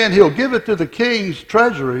he's saying he'll give it to the king's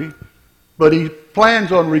treasury, but he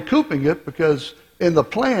plans on recouping it because in the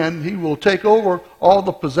plan he will take over all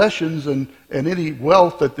the possessions and any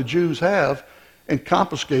wealth that the Jews have and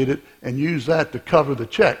confiscate it and use that to cover the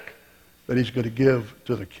check that he's going to give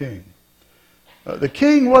to the king. The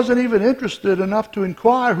king wasn't even interested enough to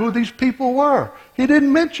inquire who these people were. He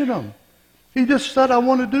didn't mention them. He just said, I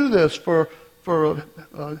want to do this for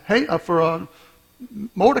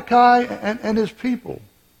Mordecai and his people.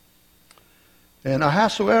 And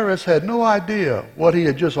Ahasuerus had no idea what he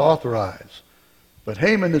had just authorized. But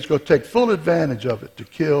Haman is going to take full advantage of it to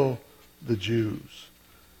kill the Jews.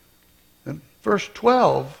 In verse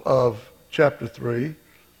 12 of chapter 3,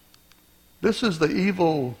 this is the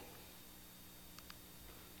evil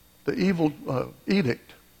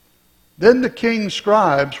edict. Then the king's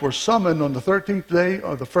scribes were summoned on the 13th day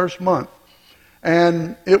of the first month.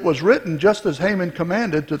 And it was written just as Haman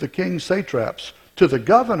commanded to the king's satraps, to the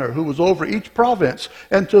governor who was over each province,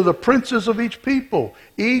 and to the princes of each people,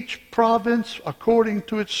 each province according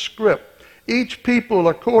to its script, each people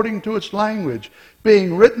according to its language,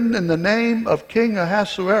 being written in the name of King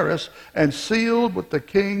Ahasuerus and sealed with the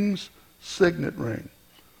king's signet ring.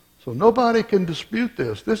 So nobody can dispute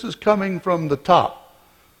this. This is coming from the top.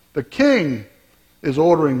 The king is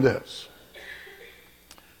ordering this.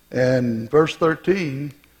 And verse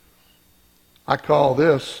 13, I call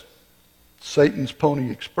this Satan's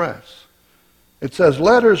Pony Express. It says,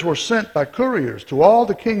 letters were sent by couriers to all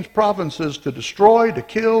the king's provinces to destroy, to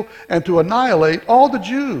kill, and to annihilate all the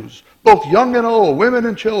Jews, both young and old, women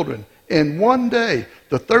and children, in one day,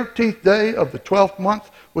 the 13th day of the 12th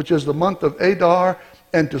month, which is the month of Adar,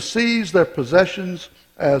 and to seize their possessions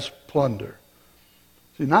as plunder.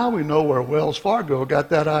 See, now we know where Wells Fargo got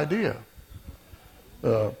that idea.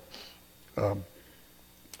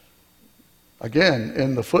 Again,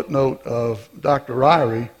 in the footnote of Dr.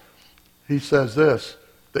 Ryrie, he says this,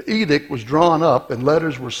 the edict was drawn up and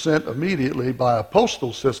letters were sent immediately by a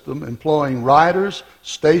postal system employing riders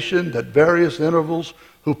stationed at various intervals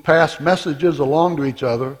who passed messages along to each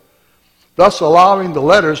other, thus allowing the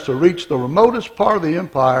letters to reach the remotest part of the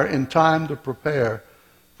empire in time to prepare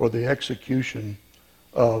for the execution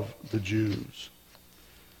of the Jews.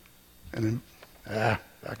 And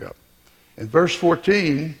back up. In verse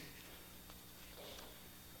 14,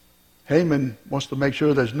 Haman wants to make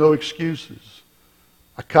sure there's no excuses.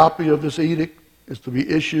 A copy of this edict is to be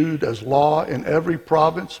issued as law in every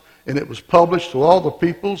province, and it was published to all the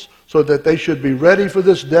peoples so that they should be ready for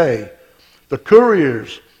this day. The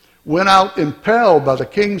couriers went out impelled by the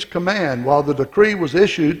king's command while the decree was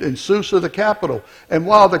issued in Susa, the capital. And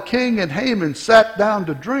while the king and Haman sat down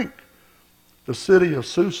to drink, the city of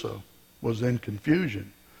Susa was in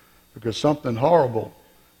confusion because something horrible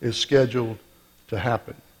is scheduled to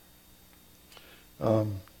happen.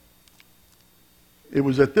 It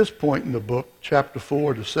was at this point in the book, chapter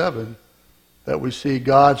 4 to 7, that we see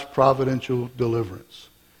God's providential deliverance.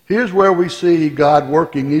 Here's where we see God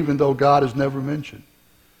working even though God is never mentioned.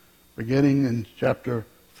 Beginning in chapter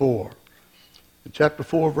 4. In chapter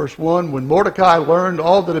 4, verse 1, when Mordecai learned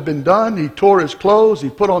all that had been done, he tore his clothes, he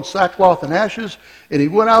put on sackcloth and ashes, and he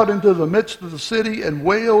went out into the midst of the city and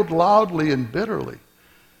wailed loudly and bitterly.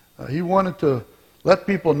 He wanted to let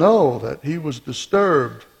people know that he was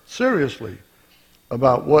disturbed seriously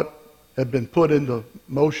about what had been put into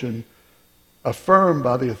motion, affirmed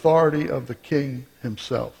by the authority of the king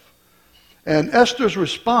himself. And Esther's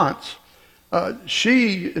response,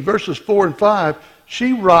 in verses 4 and 5,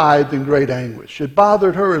 she writhed in great anguish. It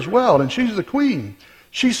bothered her as well, and she's the queen.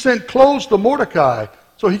 She sent clothes to Mordecai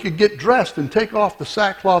so he could get dressed and take off the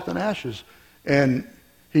sackcloth and ashes. And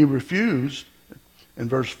he refused. in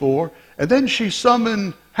verse 4. And then she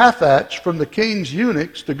summoned Hathach from the king's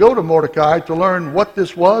eunuchs to go to Mordecai to learn what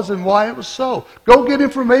this was and why it was so. Go get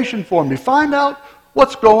information for me. Find out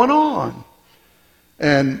what's going on.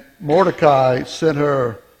 And Mordecai sent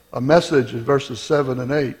her a message in verses 7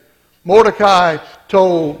 and 8. Mordecai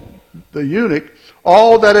told the eunuch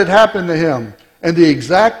all that had happened to him and the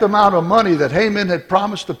exact amount of money that Haman had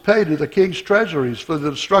promised to pay to the king's treasuries for the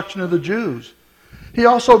destruction of the Jews. He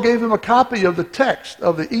also gave him a copy of the text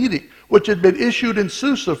of the edict which had been issued in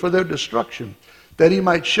Susa for their destruction, that he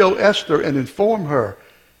might show Esther and inform her,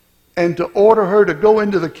 and to order her to go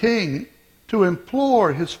into the king to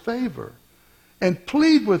implore his favor and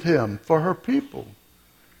plead with him for her people.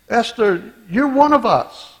 Esther, you're one of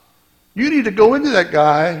us. You need to go into that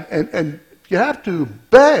guy and you have to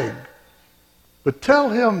beg, but tell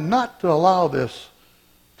him not to allow this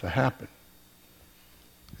to happen.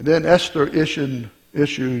 And then Esther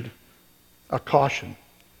issued a caution.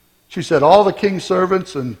 She said, all the king's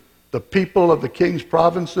servants and the people of the king's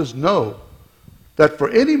provinces know that for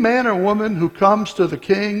any man or woman who comes to the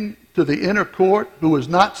king, to the inner court, who is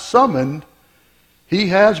not summoned, he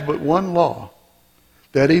has but one law,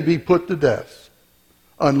 that he be put to death,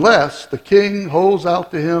 unless the king holds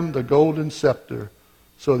out to him the golden scepter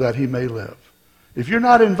so that he may live. If you're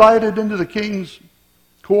not invited into the king's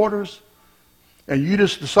quarters and you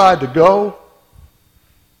just decide to go,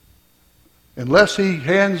 unless he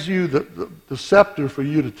hands you the scepter for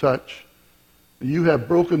you to touch, you have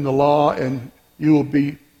broken the law and you will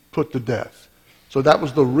be put to death. So that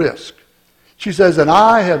was the risk. She says, and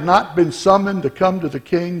I have not been summoned to come to the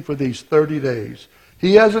king for these 30 days.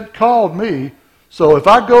 He hasn't called me, so if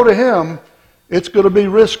I go to him, it's going to be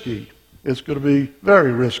risky. It's going to be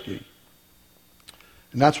very risky.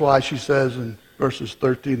 And that's why she says in verses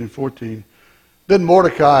 13 and 14, then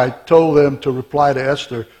Mordecai told them to reply to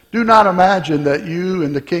Esther, do not imagine that you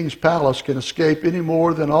in the king's palace can escape any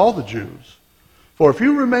more than all the Jews. For if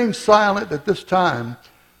you remain silent at this time,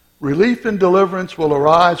 relief and deliverance will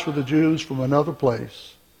arise for the Jews from another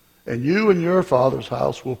place, and you and your father's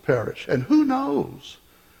house will perish. And who knows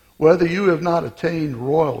whether you have not attained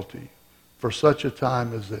royalty for such a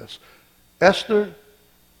time as this. Esther,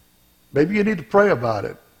 maybe you need to pray about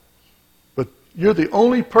it, but you're the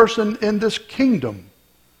only person in this kingdom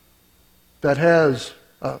that has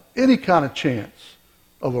any kind of chance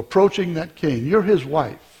of approaching that king. You're his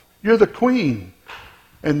wife. You're the queen.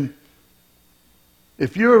 And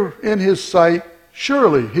if you're in his sight,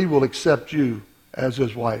 surely he will accept you as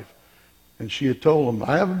his wife. And she had told him,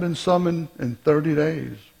 I haven't been summoned in 30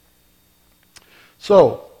 days.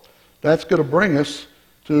 So, that's going to bring us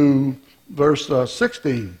to verse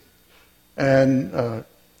 16. And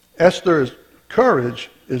Esther's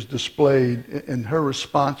courage is displayed in her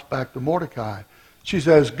response back to Mordecai. She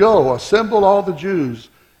says, go, assemble all the Jews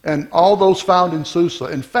and all those found in Susa,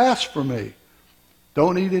 and fast for me.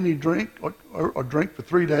 Don't eat any drink or drink for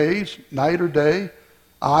 3 days, night or day.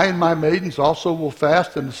 I and my maidens also will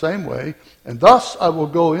fast in the same way, and thus I will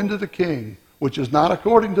go into the king, which is not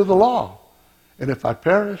according to the law. And if I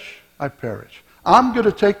perish, I perish. I'm going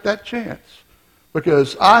to take that chance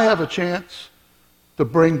because I have a chance to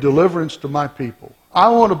bring deliverance to my people. I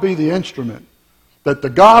want to be the instrument that the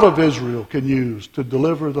God of Israel can use to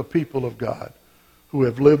deliver the people of God who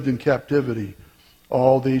have lived in captivity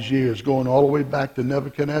all these years, going all the way back to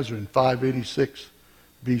Nebuchadnezzar in 586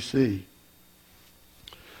 BC.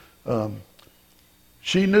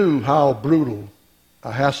 She knew how brutal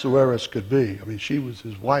Ahasuerus could be. I mean, she was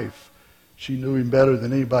his wife. She knew him better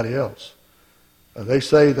than anybody else. They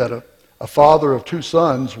say that a father of 2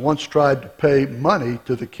 sons once tried to pay money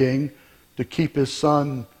to the king to keep his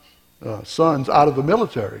sons out of the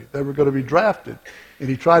military. They were going to be drafted. And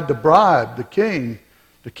he tried to bribe the king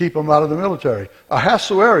to keep them out of the military.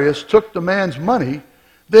 Ahasuerus took the man's money,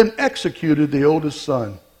 then executed the oldest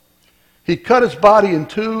son. He cut his body in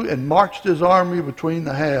 2 and marched his army between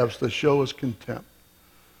the halves to show his contempt.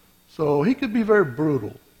 So he could be very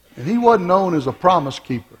brutal. And he wasn't known as a promise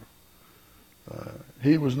keeper.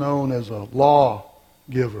 He was known as a law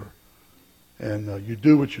giver. And you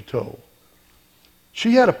do what you're told.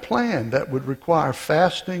 She had a plan that would require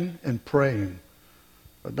fasting and praying.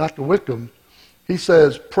 Dr. Wickham, he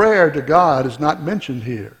says prayer to God is not mentioned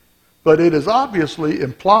here, but it is obviously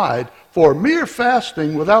implied, for mere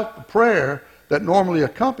fasting without the prayer that normally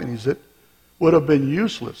accompanies it would have been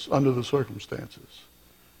useless under the circumstances.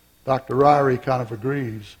 Dr. Ryrie kind of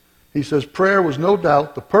agrees. He says prayer was no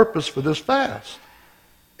doubt the purpose for this fast,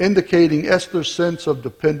 indicating Esther's sense of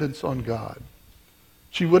dependence on God.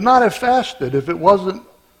 She would not have fasted if it wasn't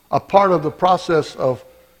a part of the process of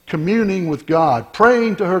communing with God,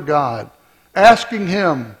 praying to her God, asking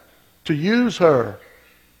him to use her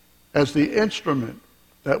as the instrument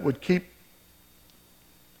that would keep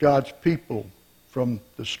God's people from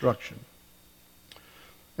destruction.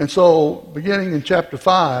 And so, beginning in chapter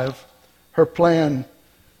 5, her plan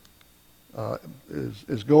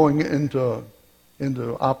is going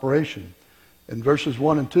into operation. In verses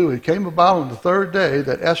 1 and 2, it came about on the third day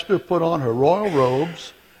that Esther put on her royal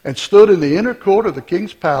robes and stood in the inner court of the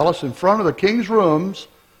king's palace in front of the king's rooms,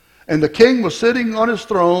 and the king was sitting on his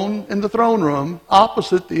throne in the throne room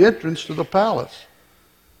opposite the entrance to the palace.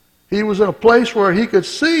 He was in a place where he could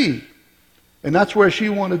see, and that's where she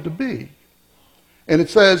wanted to be. And it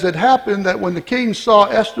says, it happened that when the king saw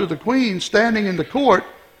Esther the queen standing in the court,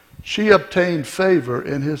 she obtained favor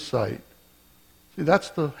in his sight. See,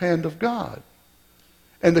 that's the hand of God.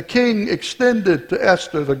 And the king extended to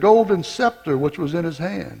Esther the golden scepter which was in his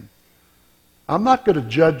hand. I'm not going to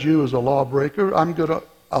judge you as a lawbreaker. I'm going to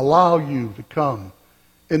allow you to come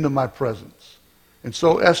into my presence. And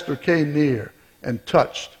so Esther came near and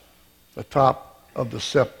touched the top of the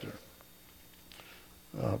scepter.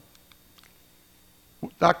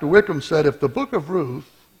 Dr. Wickham said, if the book of Ruth,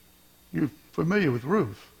 you're familiar with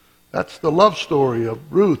Ruth, that's the love story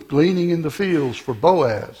of Ruth gleaning in the fields for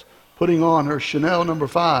Boaz, putting on her Chanel No.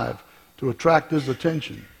 5 to attract his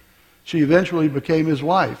attention. She eventually became his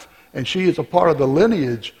wife, and she is a part of the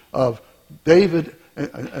lineage of David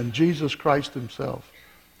and Jesus Christ himself.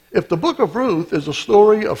 If the book of Ruth is a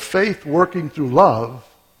story of faith working through love,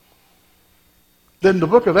 then the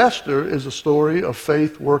book of Esther is a story of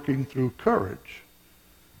faith working through courage.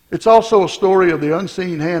 It's also a story of the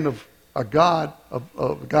unseen hand of a God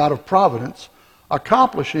of providence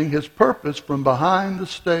accomplishing his purpose from behind the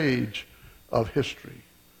stage of history.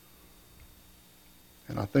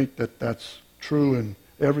 And I think that that's true in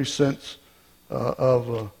every sense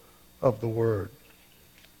of the word.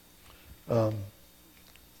 The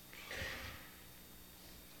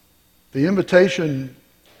invitation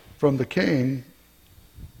from the king,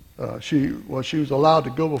 she was allowed to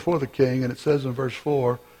go before the king, and it says in verse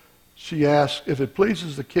 4, she asked, if it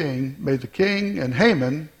pleases the king, may the king and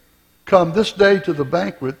Haman come this day to the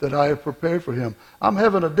banquet that I have prepared for him. I'm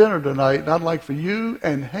having a dinner tonight, and I'd like for you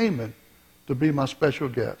and Haman to be my special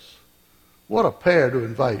guests. What a pair to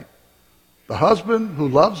invite. The husband who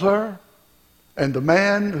loves her and the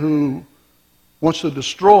man who wants to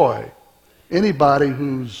destroy anybody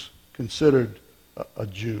who's considered a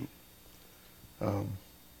Jew.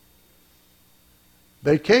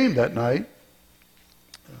 They came that night,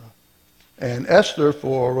 and Esther,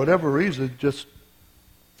 for whatever reason, just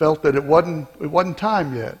felt that it wasn't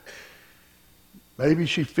time yet. Maybe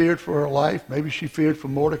she feared for her life. Maybe she feared for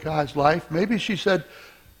Mordecai's life. Maybe she said,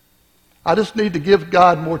 I just need to give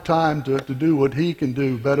God more time to do what he can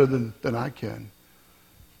do better than I can.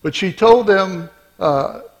 But she told them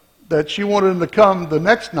that she wanted them to come the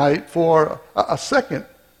next night for a second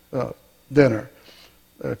dinner.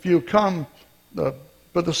 If you come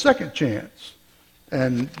for the second chance.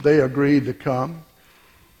 And they agreed to come.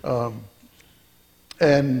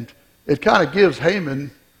 And it kind of gives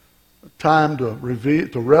Haman time to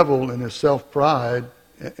revel in his self-pride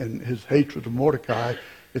and his hatred of Mordecai.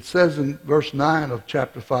 It says in verse 9 of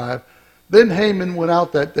chapter 5, then Haman went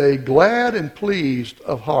out that day glad and pleased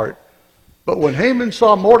of heart. But when Haman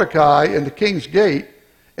saw Mordecai in the king's gate,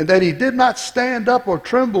 and that he did not stand up or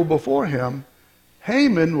tremble before him,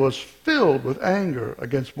 Haman was filled with anger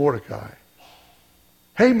against Mordecai.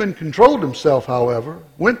 Haman controlled himself, however,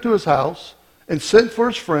 went to his house, and sent for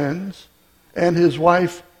his friends and his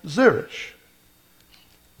wife Zeresh.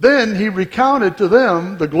 Then he recounted to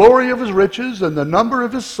them the glory of his riches and the number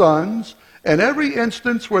of his sons, and every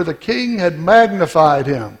instance where the king had magnified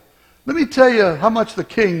him. Let me tell you how much the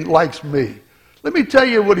king likes me. Let me tell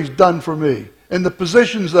you what he's done for me and the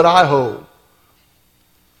positions that I hold.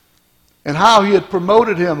 And how he had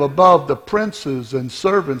promoted him above the princes and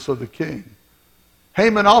servants of the king.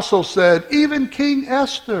 Haman also said, even King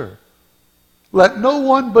Esther, let no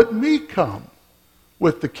one but me come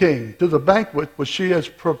with the king to the banquet which she has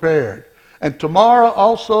prepared. And tomorrow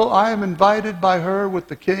also I am invited by her with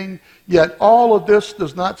the king. Yet all of this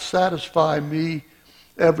does not satisfy me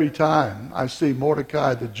every time I see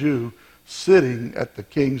Mordecai the Jew sitting at the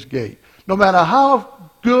king's gate. No matter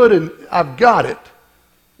how good and I've got it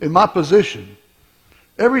in my position,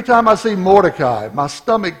 every time I see Mordecai, my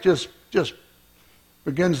stomach just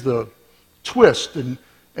begins to twist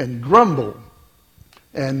and grumble.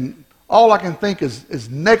 And all I can think is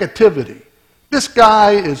negativity. This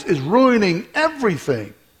guy is ruining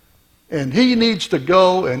everything. And he needs to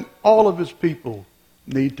go, and all of his people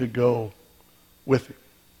need to go with him.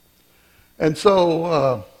 And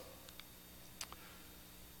so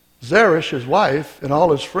Zeresh, his wife, and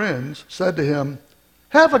all his friends said to him,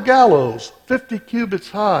 "Have a gallows 50 cubits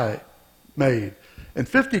high made." And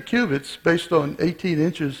 50 cubits, based on 18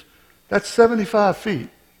 inches, that's 75 feet.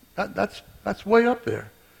 That's way up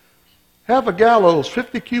there. "Have a gallows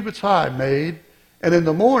 50 cubits high made, and in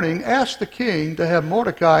the morning ask the king to have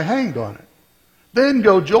Mordecai hanged on it. Then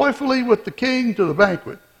go joyfully with the king to the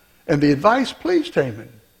banquet." And the advice pleased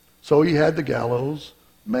Haman. So he had the gallows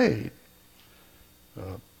made.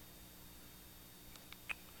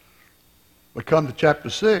 We come to chapter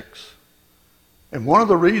 6, and one of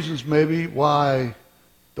the reasons maybe why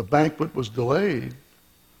the banquet was delayed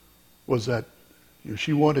was that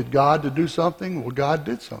she wanted God to do something. Well, God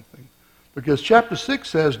did something. Because chapter 6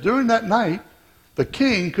 says, during that night, the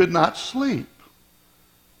king could not sleep.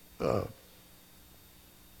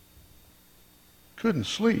 Couldn't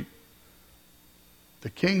sleep. The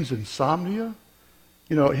king's insomnia.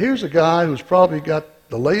 Here's a guy who's probably got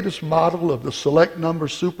the latest model of the select number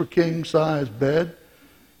super king size bed.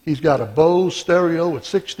 He's got a Bose stereo with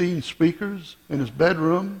 16 speakers in his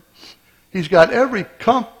bedroom. He's got every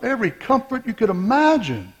comfort you could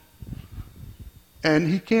imagine. And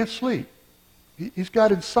he can't sleep. He's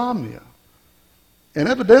got insomnia. And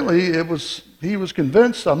evidently he was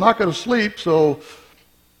convinced, I'm not going to sleep, so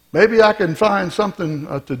maybe I can find something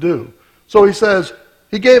to do. So he says,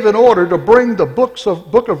 he gave an order to bring the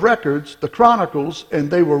book of records, the Chronicles, and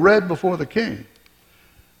they were read before the king.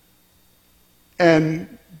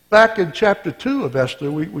 And back in chapter 2 of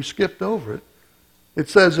Esther, we skipped over it. It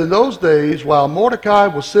says, in those days, while Mordecai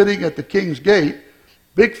was sitting at the king's gate,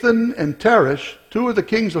 Bigthan and Teresh, two of the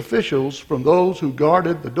king's officials from those who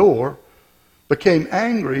guarded the door, became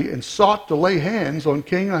angry and sought to lay hands on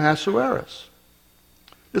King Ahasuerus.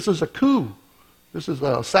 This is a coup. This is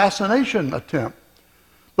an assassination attempt.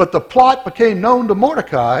 But the plot became known to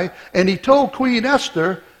Mordecai, and he told Queen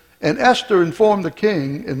Esther, and Esther informed the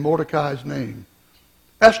king in Mordecai's name.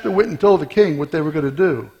 Esther went and told the king what they were going to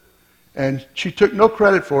do. And she took no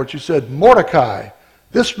credit for it. She said, "Mordecai,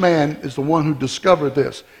 this man is the one who discovered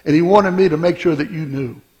this, and he wanted me to make sure that you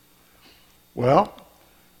knew." Well,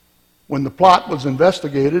 when the plot was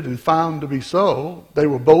investigated and found to be so, they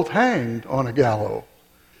were both hanged on a gallows.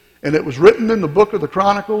 And it was written in the book of the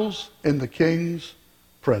Chronicles in the king's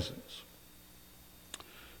presence.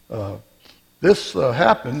 This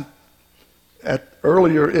happened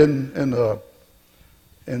earlier in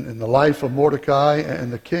the life of Mordecai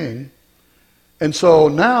and the king. And so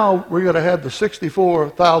now we're going to have the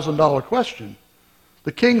 $64,000 question.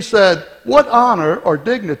 The king said, "What honor or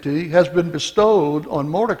dignity has been bestowed on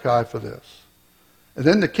Mordecai for this?" And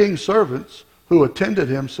then the king's servants who attended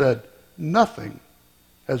him said, "Nothing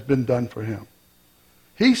has been done for him.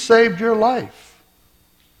 He saved your life,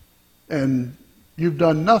 and you've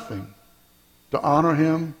done nothing to honor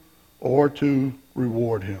him or to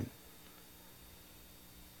reward him."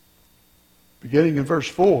 Beginning in verse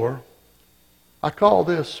 4, I call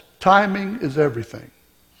this, timing is everything.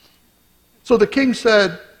 So the king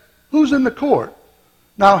said, "Who's in the court?"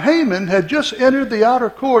 Now Haman had just entered the outer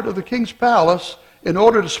court of the king's palace in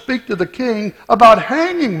order to speak to the king about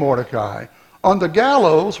hanging Mordecai on the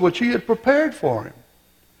gallows which he had prepared for him.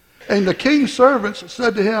 And the king's servants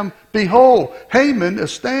said to him, "Behold, Haman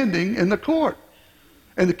is standing in the court."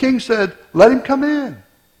 And the king said, "Let him come in."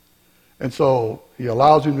 And so he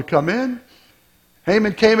allows him to come in.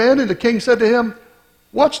 Haman came in, and the king said to him,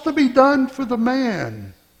 "What's to be done for the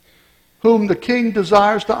man whom the king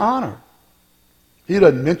desires to honor?" He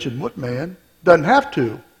doesn't mention what man. Doesn't have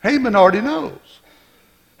to. Haman already knows.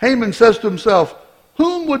 Haman says to himself,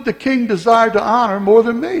 "Whom would the king desire to honor more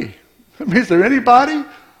than me?" I mean, is there anybody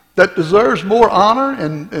that deserves more honor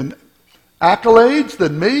and accolades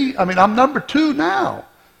than me? I mean, I'm number 2 now.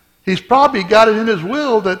 He's probably got it in his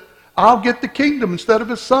will that I'll get the kingdom instead of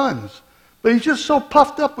his sons. But he's just so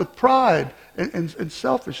puffed up with pride and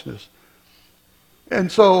selfishness.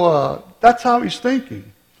 And so that's how he's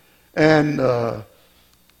thinking. And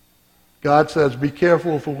God says, "Be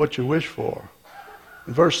careful for what you wish for."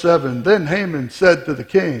 In verse 7, then Haman said to the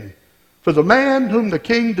king, "For the man whom the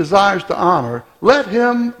king desires to honor, let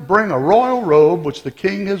him bring a royal robe which the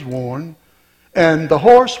king has worn, and the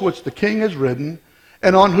horse which the king has ridden,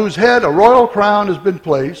 and on whose head a royal crown has been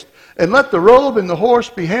placed, and let the robe and the horse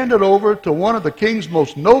be handed over to one of the king's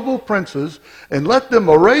most noble princes, and let them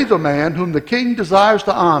array the man whom the king desires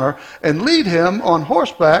to honor, and lead him on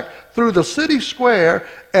horseback through the city square,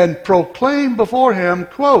 and proclaim before him,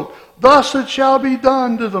 quote, 'Thus it shall be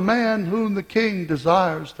done to the man whom the king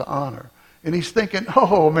desires to honor.'" And he's thinking,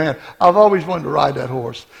 "Oh man, I've always wanted to ride that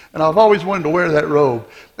horse, and I've always wanted to wear that robe,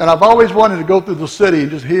 and I've always wanted to go through the city and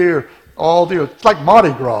just hear It's like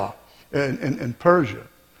Mardi Gras in Persia.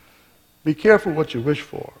 Be careful what you wish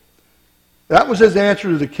for. That was his answer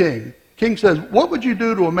to the king. King says, what would you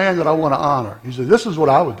do to a man that I want to honor? He said, this is what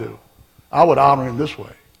I would do. I would honor him this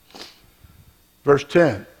way. Verse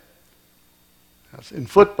 10. In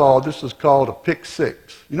football, this is called a pick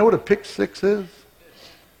six. You know what a pick six is?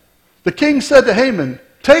 The king said to Haman,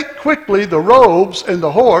 take quickly the robes and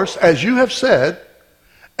the horse, as you have said,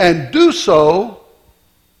 and do so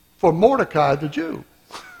for Mordecai the Jew.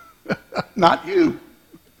 Not you.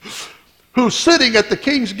 Who's sitting at the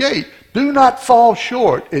king's gate. Do not fall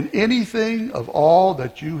short in anything of all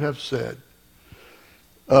that you have said.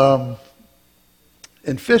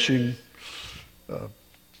 In fishing,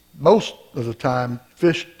 most of the time,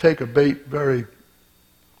 fish take a bait very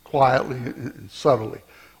quietly and subtly.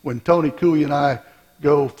 When Tony Cooey and I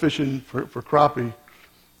go fishing for crappie,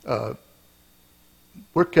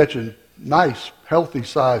 we're catching nice,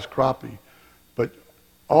 healthy-sized crappie, but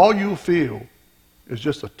all you'll feel is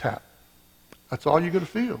just a tap. That's all you're going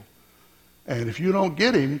to feel. And if you don't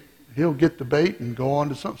get him, he'll get the bait and go on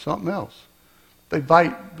to something else. They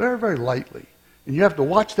bite very, very lightly. And you have to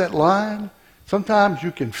watch that line. Sometimes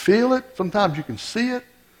you can feel it. Sometimes you can see it.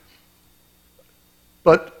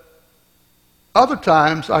 But other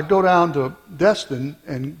times I go down to Destin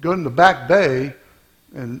and go in the back bay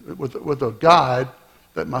and with a guide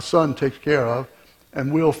that my son takes care of,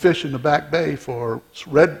 and we'll fish in the back bay for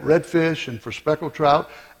redfish and for speckled trout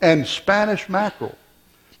and Spanish mackerel.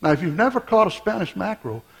 Now, if you've never caught a Spanish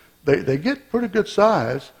mackerel, they get pretty good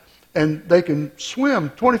size, and they can swim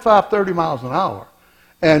 25, 30 miles an hour.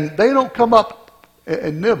 And they don't come up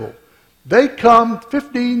and nibble. They come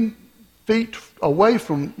 15 feet away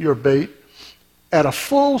from your bait at a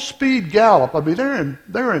full speed gallop. I mean,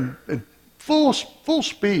 they're in full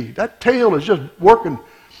speed. That tail is just working.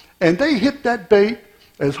 And they hit that bait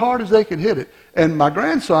as hard as they can hit it. And my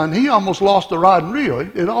grandson, he almost lost the rod and reel.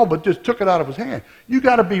 It all but just took it out of his hand. You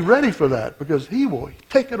got to be ready for that, because he will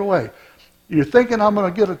take it away. You're thinking, I'm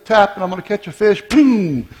going to get a tap and I'm going to catch a fish.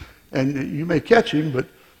 Boom! And you may catch him, but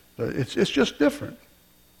it's just different.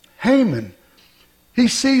 Haman, he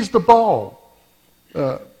sees the ball.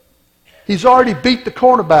 He's already beat the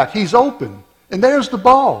cornerback. He's open. And there's the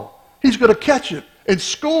ball. He's going to catch it and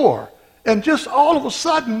score. And just all of a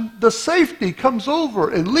sudden, the safety comes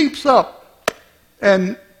over and leaps up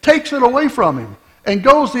and takes it away from him and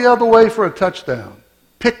goes the other way for a touchdown.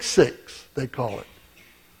 Pick six, they call it.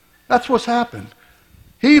 That's what's happened.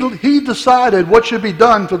 He decided what should be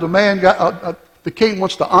done to the man the king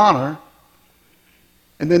wants to honor.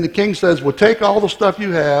 And then the king says, well, take all the stuff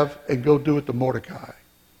you have and go do it to Mordecai.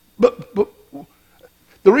 But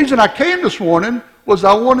the reason I came this morning was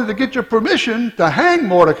I wanted to get your permission to hang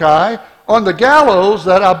Mordecai on the gallows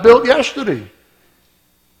that I built yesterday.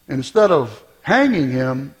 And instead of hanging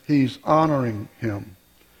him, he's honoring him.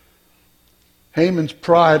 Haman's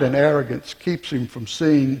pride and arrogance keeps him from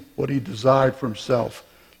seeing what he desired for himself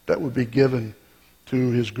that would be given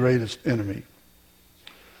to his greatest enemy.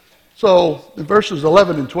 So, in verses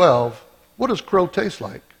 11 and 12, what does crow taste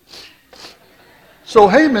like? So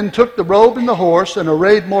Haman took the robe and the horse and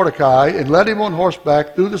arrayed Mordecai and led him on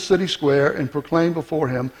horseback through the city square and proclaimed before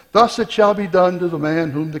him, thus it shall be done to the man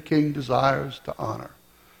whom the king desires to honor.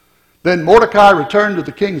 Then Mordecai returned to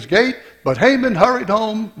the king's gate, but Haman hurried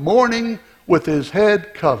home mourning with his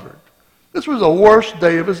head covered. This was the worst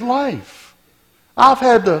day of his life. I've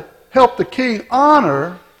had to help the king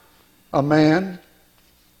honor a man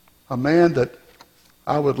that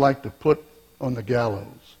I would like to put on the gallows.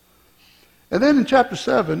 And then in chapter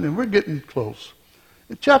 7, and we're getting close,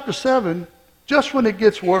 in chapter 7, just when it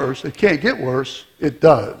gets worse, it can't get worse, it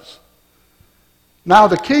does. Now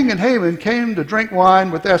the king and Haman came to drink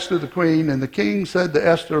wine with Esther the queen, and the king said to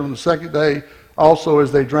Esther on the second day, also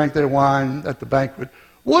as they drank their wine at the banquet,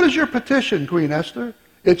 what is your petition, Queen Esther?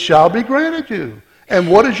 It shall be granted you. And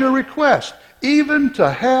what is your request? Even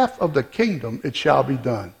to half of the kingdom it shall be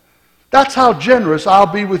done. That's how generous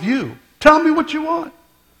I'll be with you. Tell me what you want.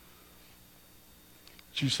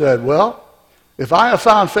 She said, well, if I have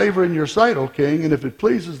found favor in your sight, O king, and if it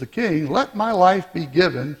pleases the king, let my life be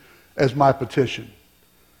given as my petition,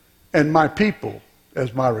 and my people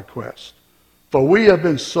as my request. For we have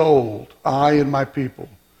been sold, I and my people,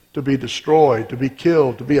 to be destroyed, to be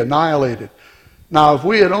killed, to be annihilated. Now, if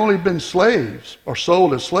we had only been slaves, or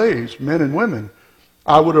sold as slaves, men and women,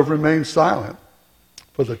 I would have remained silent,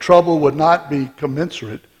 for the trouble would not be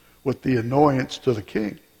commensurate with the annoyance to the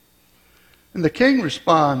king. And the king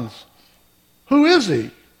responds, who is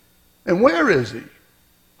he? And where is he?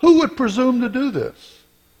 Who would presume to do this?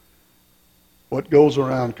 What goes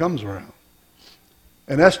around comes around.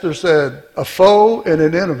 And Esther said, a foe and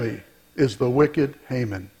an enemy is the wicked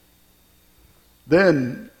Haman.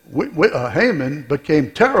 Then Haman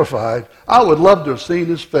became terrified. I would love to have seen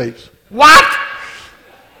his face. What?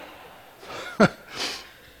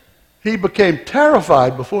 He became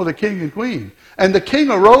terrified before the king and queen. And the king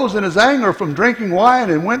arose in his anger from drinking wine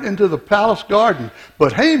and went into the palace garden.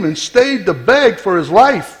 But Haman stayed to beg for his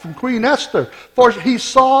life from Queen Esther, for he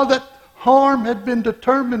saw that harm had been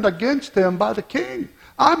determined against him by the king.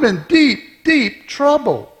 I'm in deep, deep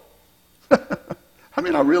trouble. I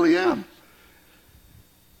mean, I really am.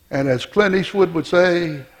 And as Clint Eastwood would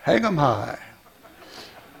say, hang 'em high.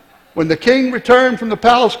 When the king returned from the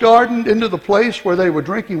palace garden into the place where they were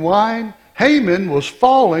drinking wine, Haman was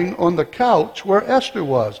falling on the couch where Esther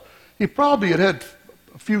was. He probably had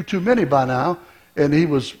a few too many by now, and he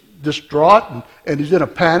was distraught, and he's in a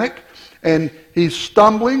panic, and he's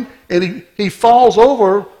stumbling, and he falls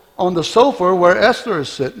over on the sofa where Esther is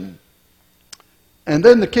sitting. And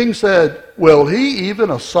then the king said, will he even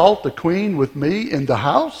assault the queen with me in the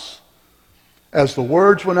house? As the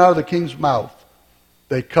words went out of the king's mouth,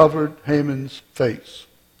 they covered Haman's face.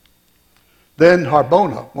 Then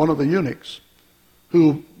Harbona, one of the eunuchs,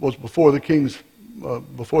 who was before the king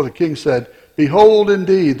said, behold,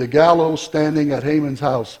 indeed, the gallows standing at Haman's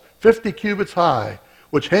house, 50 cubits high,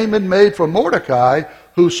 which Haman made for Mordecai,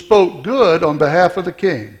 who spoke good on behalf of the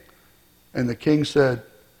king. And the king said,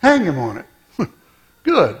 hang him on it.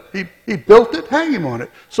 Good. He built it, hang him on it.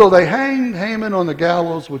 So they hanged Haman on the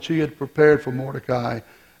gallows which he had prepared for Mordecai,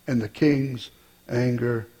 and the king's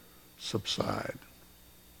anger subsided.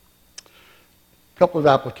 A couple of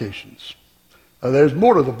applications. There's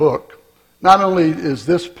more to the book. Not only is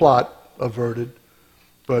this plot averted,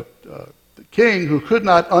 but the king, who could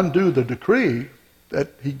not undo the decree that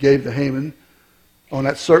he gave to Haman on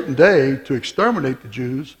that certain day to exterminate the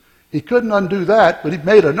Jews, he couldn't undo that, but he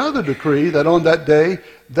made another decree that on that day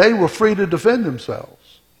they were free to defend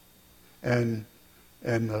themselves. And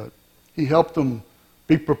he helped them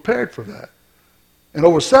be prepared for that. And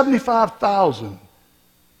over 75,000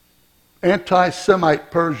 anti-Semite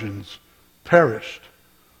Persians perished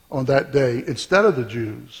on that day instead of the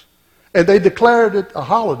Jews. And they declared it a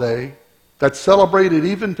holiday that's celebrated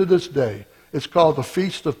even to this day. It's called the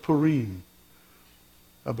Feast of Purim,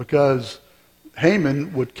 because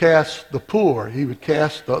Haman would cast the poor. He would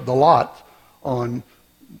cast the lot on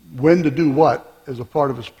when to do what as a part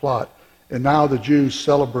of his plot. And now the Jews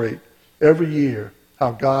celebrate every year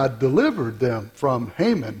how God delivered them from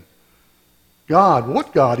Haman. God,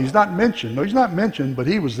 what God? He's not mentioned. No, he's not mentioned, but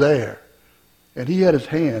he was there. And he had his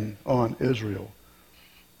hand on Israel.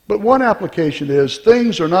 But one application is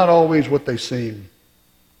things are not always what they seem.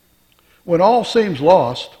 When all seems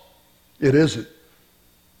lost, it isn't.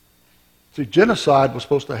 See, genocide was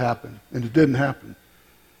supposed to happen, and it didn't happen.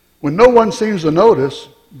 When no one seems to notice,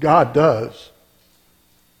 God does.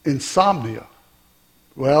 Insomnia.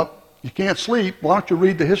 Well, you can't sleep. Why don't you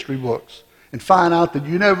read the history books and find out that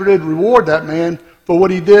you never did reward that man for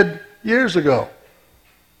what he did years ago?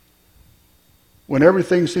 When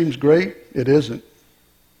everything seems great, it isn't.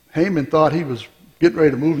 Haman thought he was getting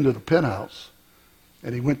ready to move into the penthouse,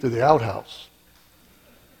 and he went to the outhouse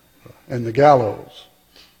and the gallows.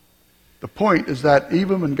 The point is that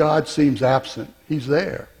even when God seems absent, he's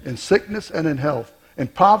there in sickness and in health, in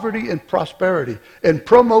poverty and prosperity, in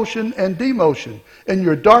promotion and demotion, in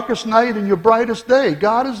your darkest night and your brightest day.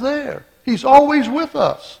 God is there. He's always with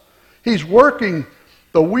us. He's working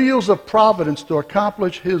the wheels of providence to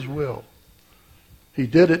accomplish his will. He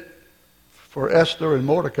did it for Esther and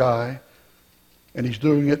Mordecai, and he's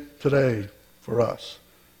doing it today for us.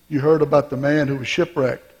 You heard about the man who was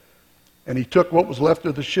shipwrecked, and he took what was left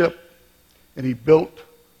of the ship and he built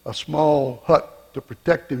a small hut to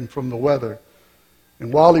protect him from the weather.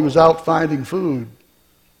 And while he was out finding food,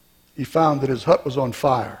 he found that his hut was on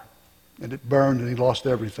fire, and it burned, and he lost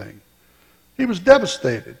everything. He was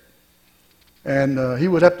devastated, and he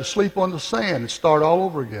would have to sleep on the sand and start all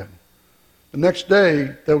over again. The next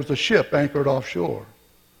day, there was a ship anchored offshore.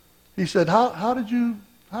 He said, how did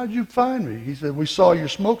you find me? He said, we saw your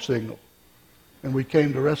smoke signal, and we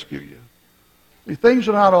came to rescue you. See, things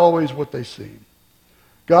are not always what they seem.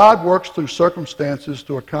 God works through circumstances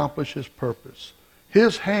to accomplish his purpose.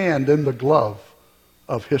 His hand in the glove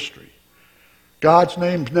of history. God's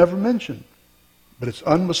name's never mentioned, but it's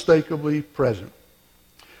unmistakably present.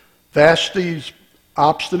 Vashti's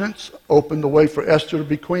obstinance opened the way for Esther to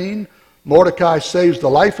be queen. Mordecai saves the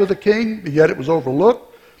life of the king, yet it was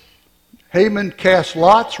overlooked. Haman cast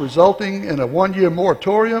lots, resulting in a 1-year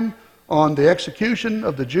moratorium on the execution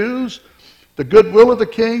of the Jews. the goodwill of the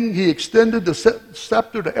king. He extended the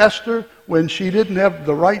scepter to Esther when she didn't have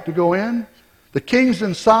the right to go in. The king's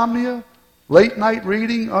insomnia, late night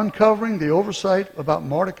reading, uncovering the oversight about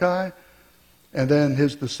Mordecai, and then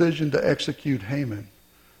his decision to execute Haman.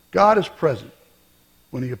 God is present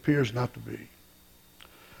when he appears not to be.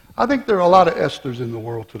 I think there are a lot of Esthers in the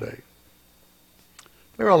world today.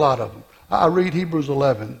 There are a lot of them. I read Hebrews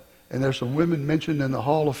 11, and there's some women mentioned in the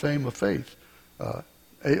Hall of Fame of Faith.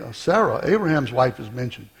 Sarah, Abraham's wife, is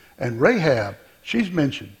mentioned. And Rahab, she's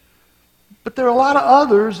mentioned. But there are a lot of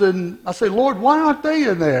others, and I say, Lord, why aren't they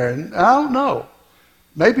in there? And I don't know.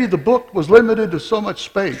 Maybe the book was limited to so much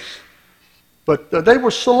space. But they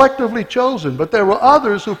were selectively chosen. But there were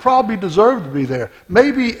others who probably deserved to be there.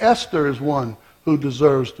 Maybe Esther is one who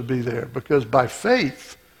deserves to be there, because by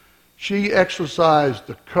faith, she exercised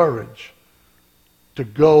the courage to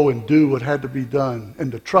go and do what had to be done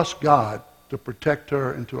and to trust God to protect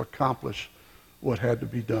her and to accomplish what had to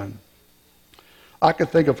be done. I can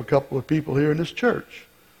think of a couple of people here in this church.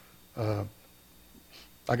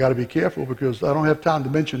 I got to be careful because I don't have time to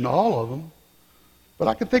mention all of them. But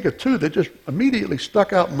I can think of two that just immediately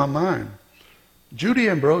stuck out in my mind. Judy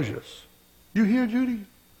Ambrosius. You here, Judy?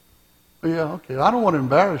 Yeah, okay. I don't want to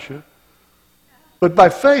embarrass you. But by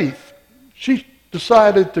faith, she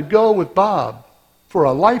decided to go with Bob for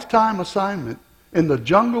a lifetime assignment in the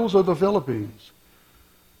jungles of the Philippines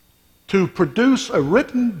to produce a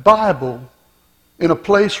written Bible in a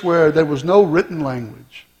place where there was no written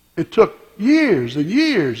language. It took years and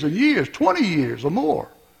years and years, 20 years or more.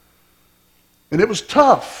 And it was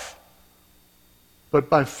tough. But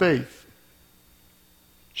by faith,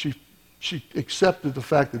 she accepted the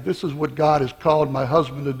fact that this is what God has called my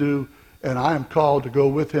husband to do, and I am called to go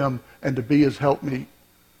with him and to be his helpmeet.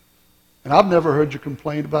 And I've never heard you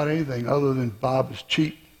complain about anything other than Bob is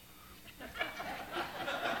cheap.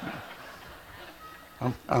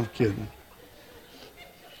 I'm kidding.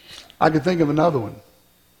 I can think of another one.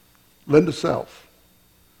 Linda Self.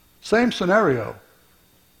 Same scenario.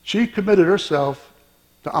 She committed herself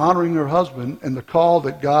to honoring her husband and the call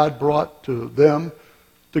that God brought to them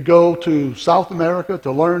to go to South America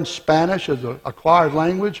to learn Spanish as an acquired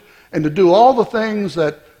language and to do all the things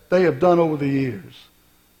that they have done over the years.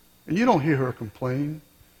 And you don't hear her complain.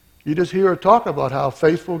 You just hear her talk about how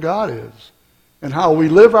faithful God is and how we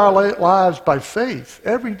live our lives by faith,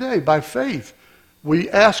 every day by faith. We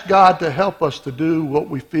ask God to help us to do what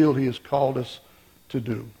we feel he has called us to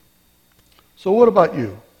do. So what about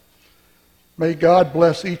you? May God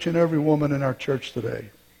bless each and every woman in our church today,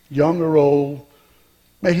 young or old.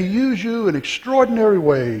 May he use you in extraordinary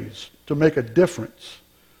ways to make a difference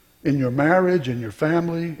in your marriage, in your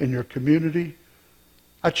family, in your community.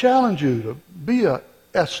 I challenge you to be a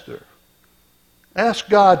Esther. Ask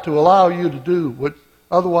God to allow you to do what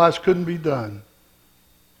otherwise couldn't be done,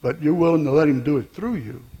 but you're willing to let him do it through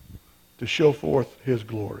you to show forth his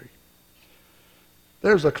glory.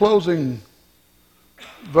 There's a closing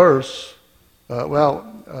verse.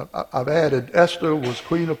 I've added Esther was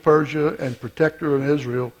queen of Persia and protector of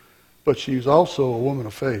Israel, but she's also a woman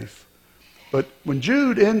of faith. But when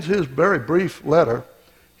Jude ends his very brief letter,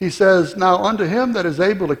 he says, "Now unto him that is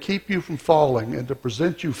able to keep you from falling and to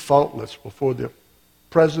present you faultless before the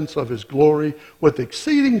presence of his glory with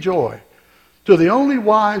exceeding joy, to the only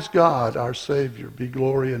wise God, our Savior, be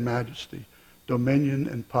glory and majesty, dominion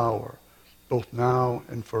and power, both now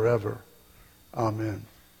and forever. Amen."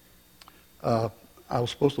 I was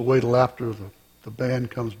supposed to wait till after the band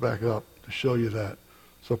comes back up to show you that.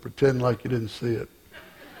 So pretend like you didn't see it.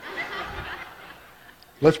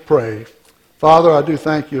 Let's pray. Father, I do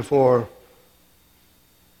thank you for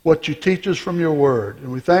what you teach us from your word.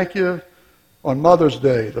 And we thank you on Mother's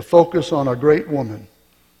Day, the focus on a great woman,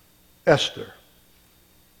 Esther,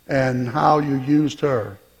 and how you used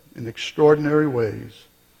her in extraordinary ways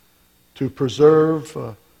to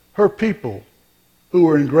preserve her people who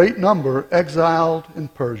were in great number exiled in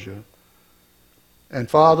Persia. And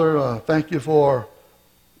Father, thank you for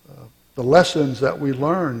the lessons that we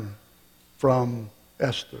learn from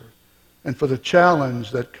Esther and for the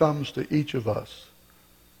challenge that comes to each of us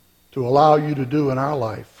to allow you to do in our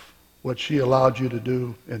life what she allowed you to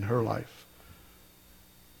do in her life.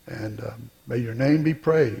 And may your name be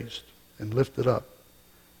praised and lifted up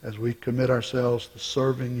as we commit ourselves to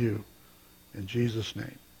serving you. In Jesus'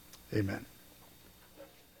 name, amen.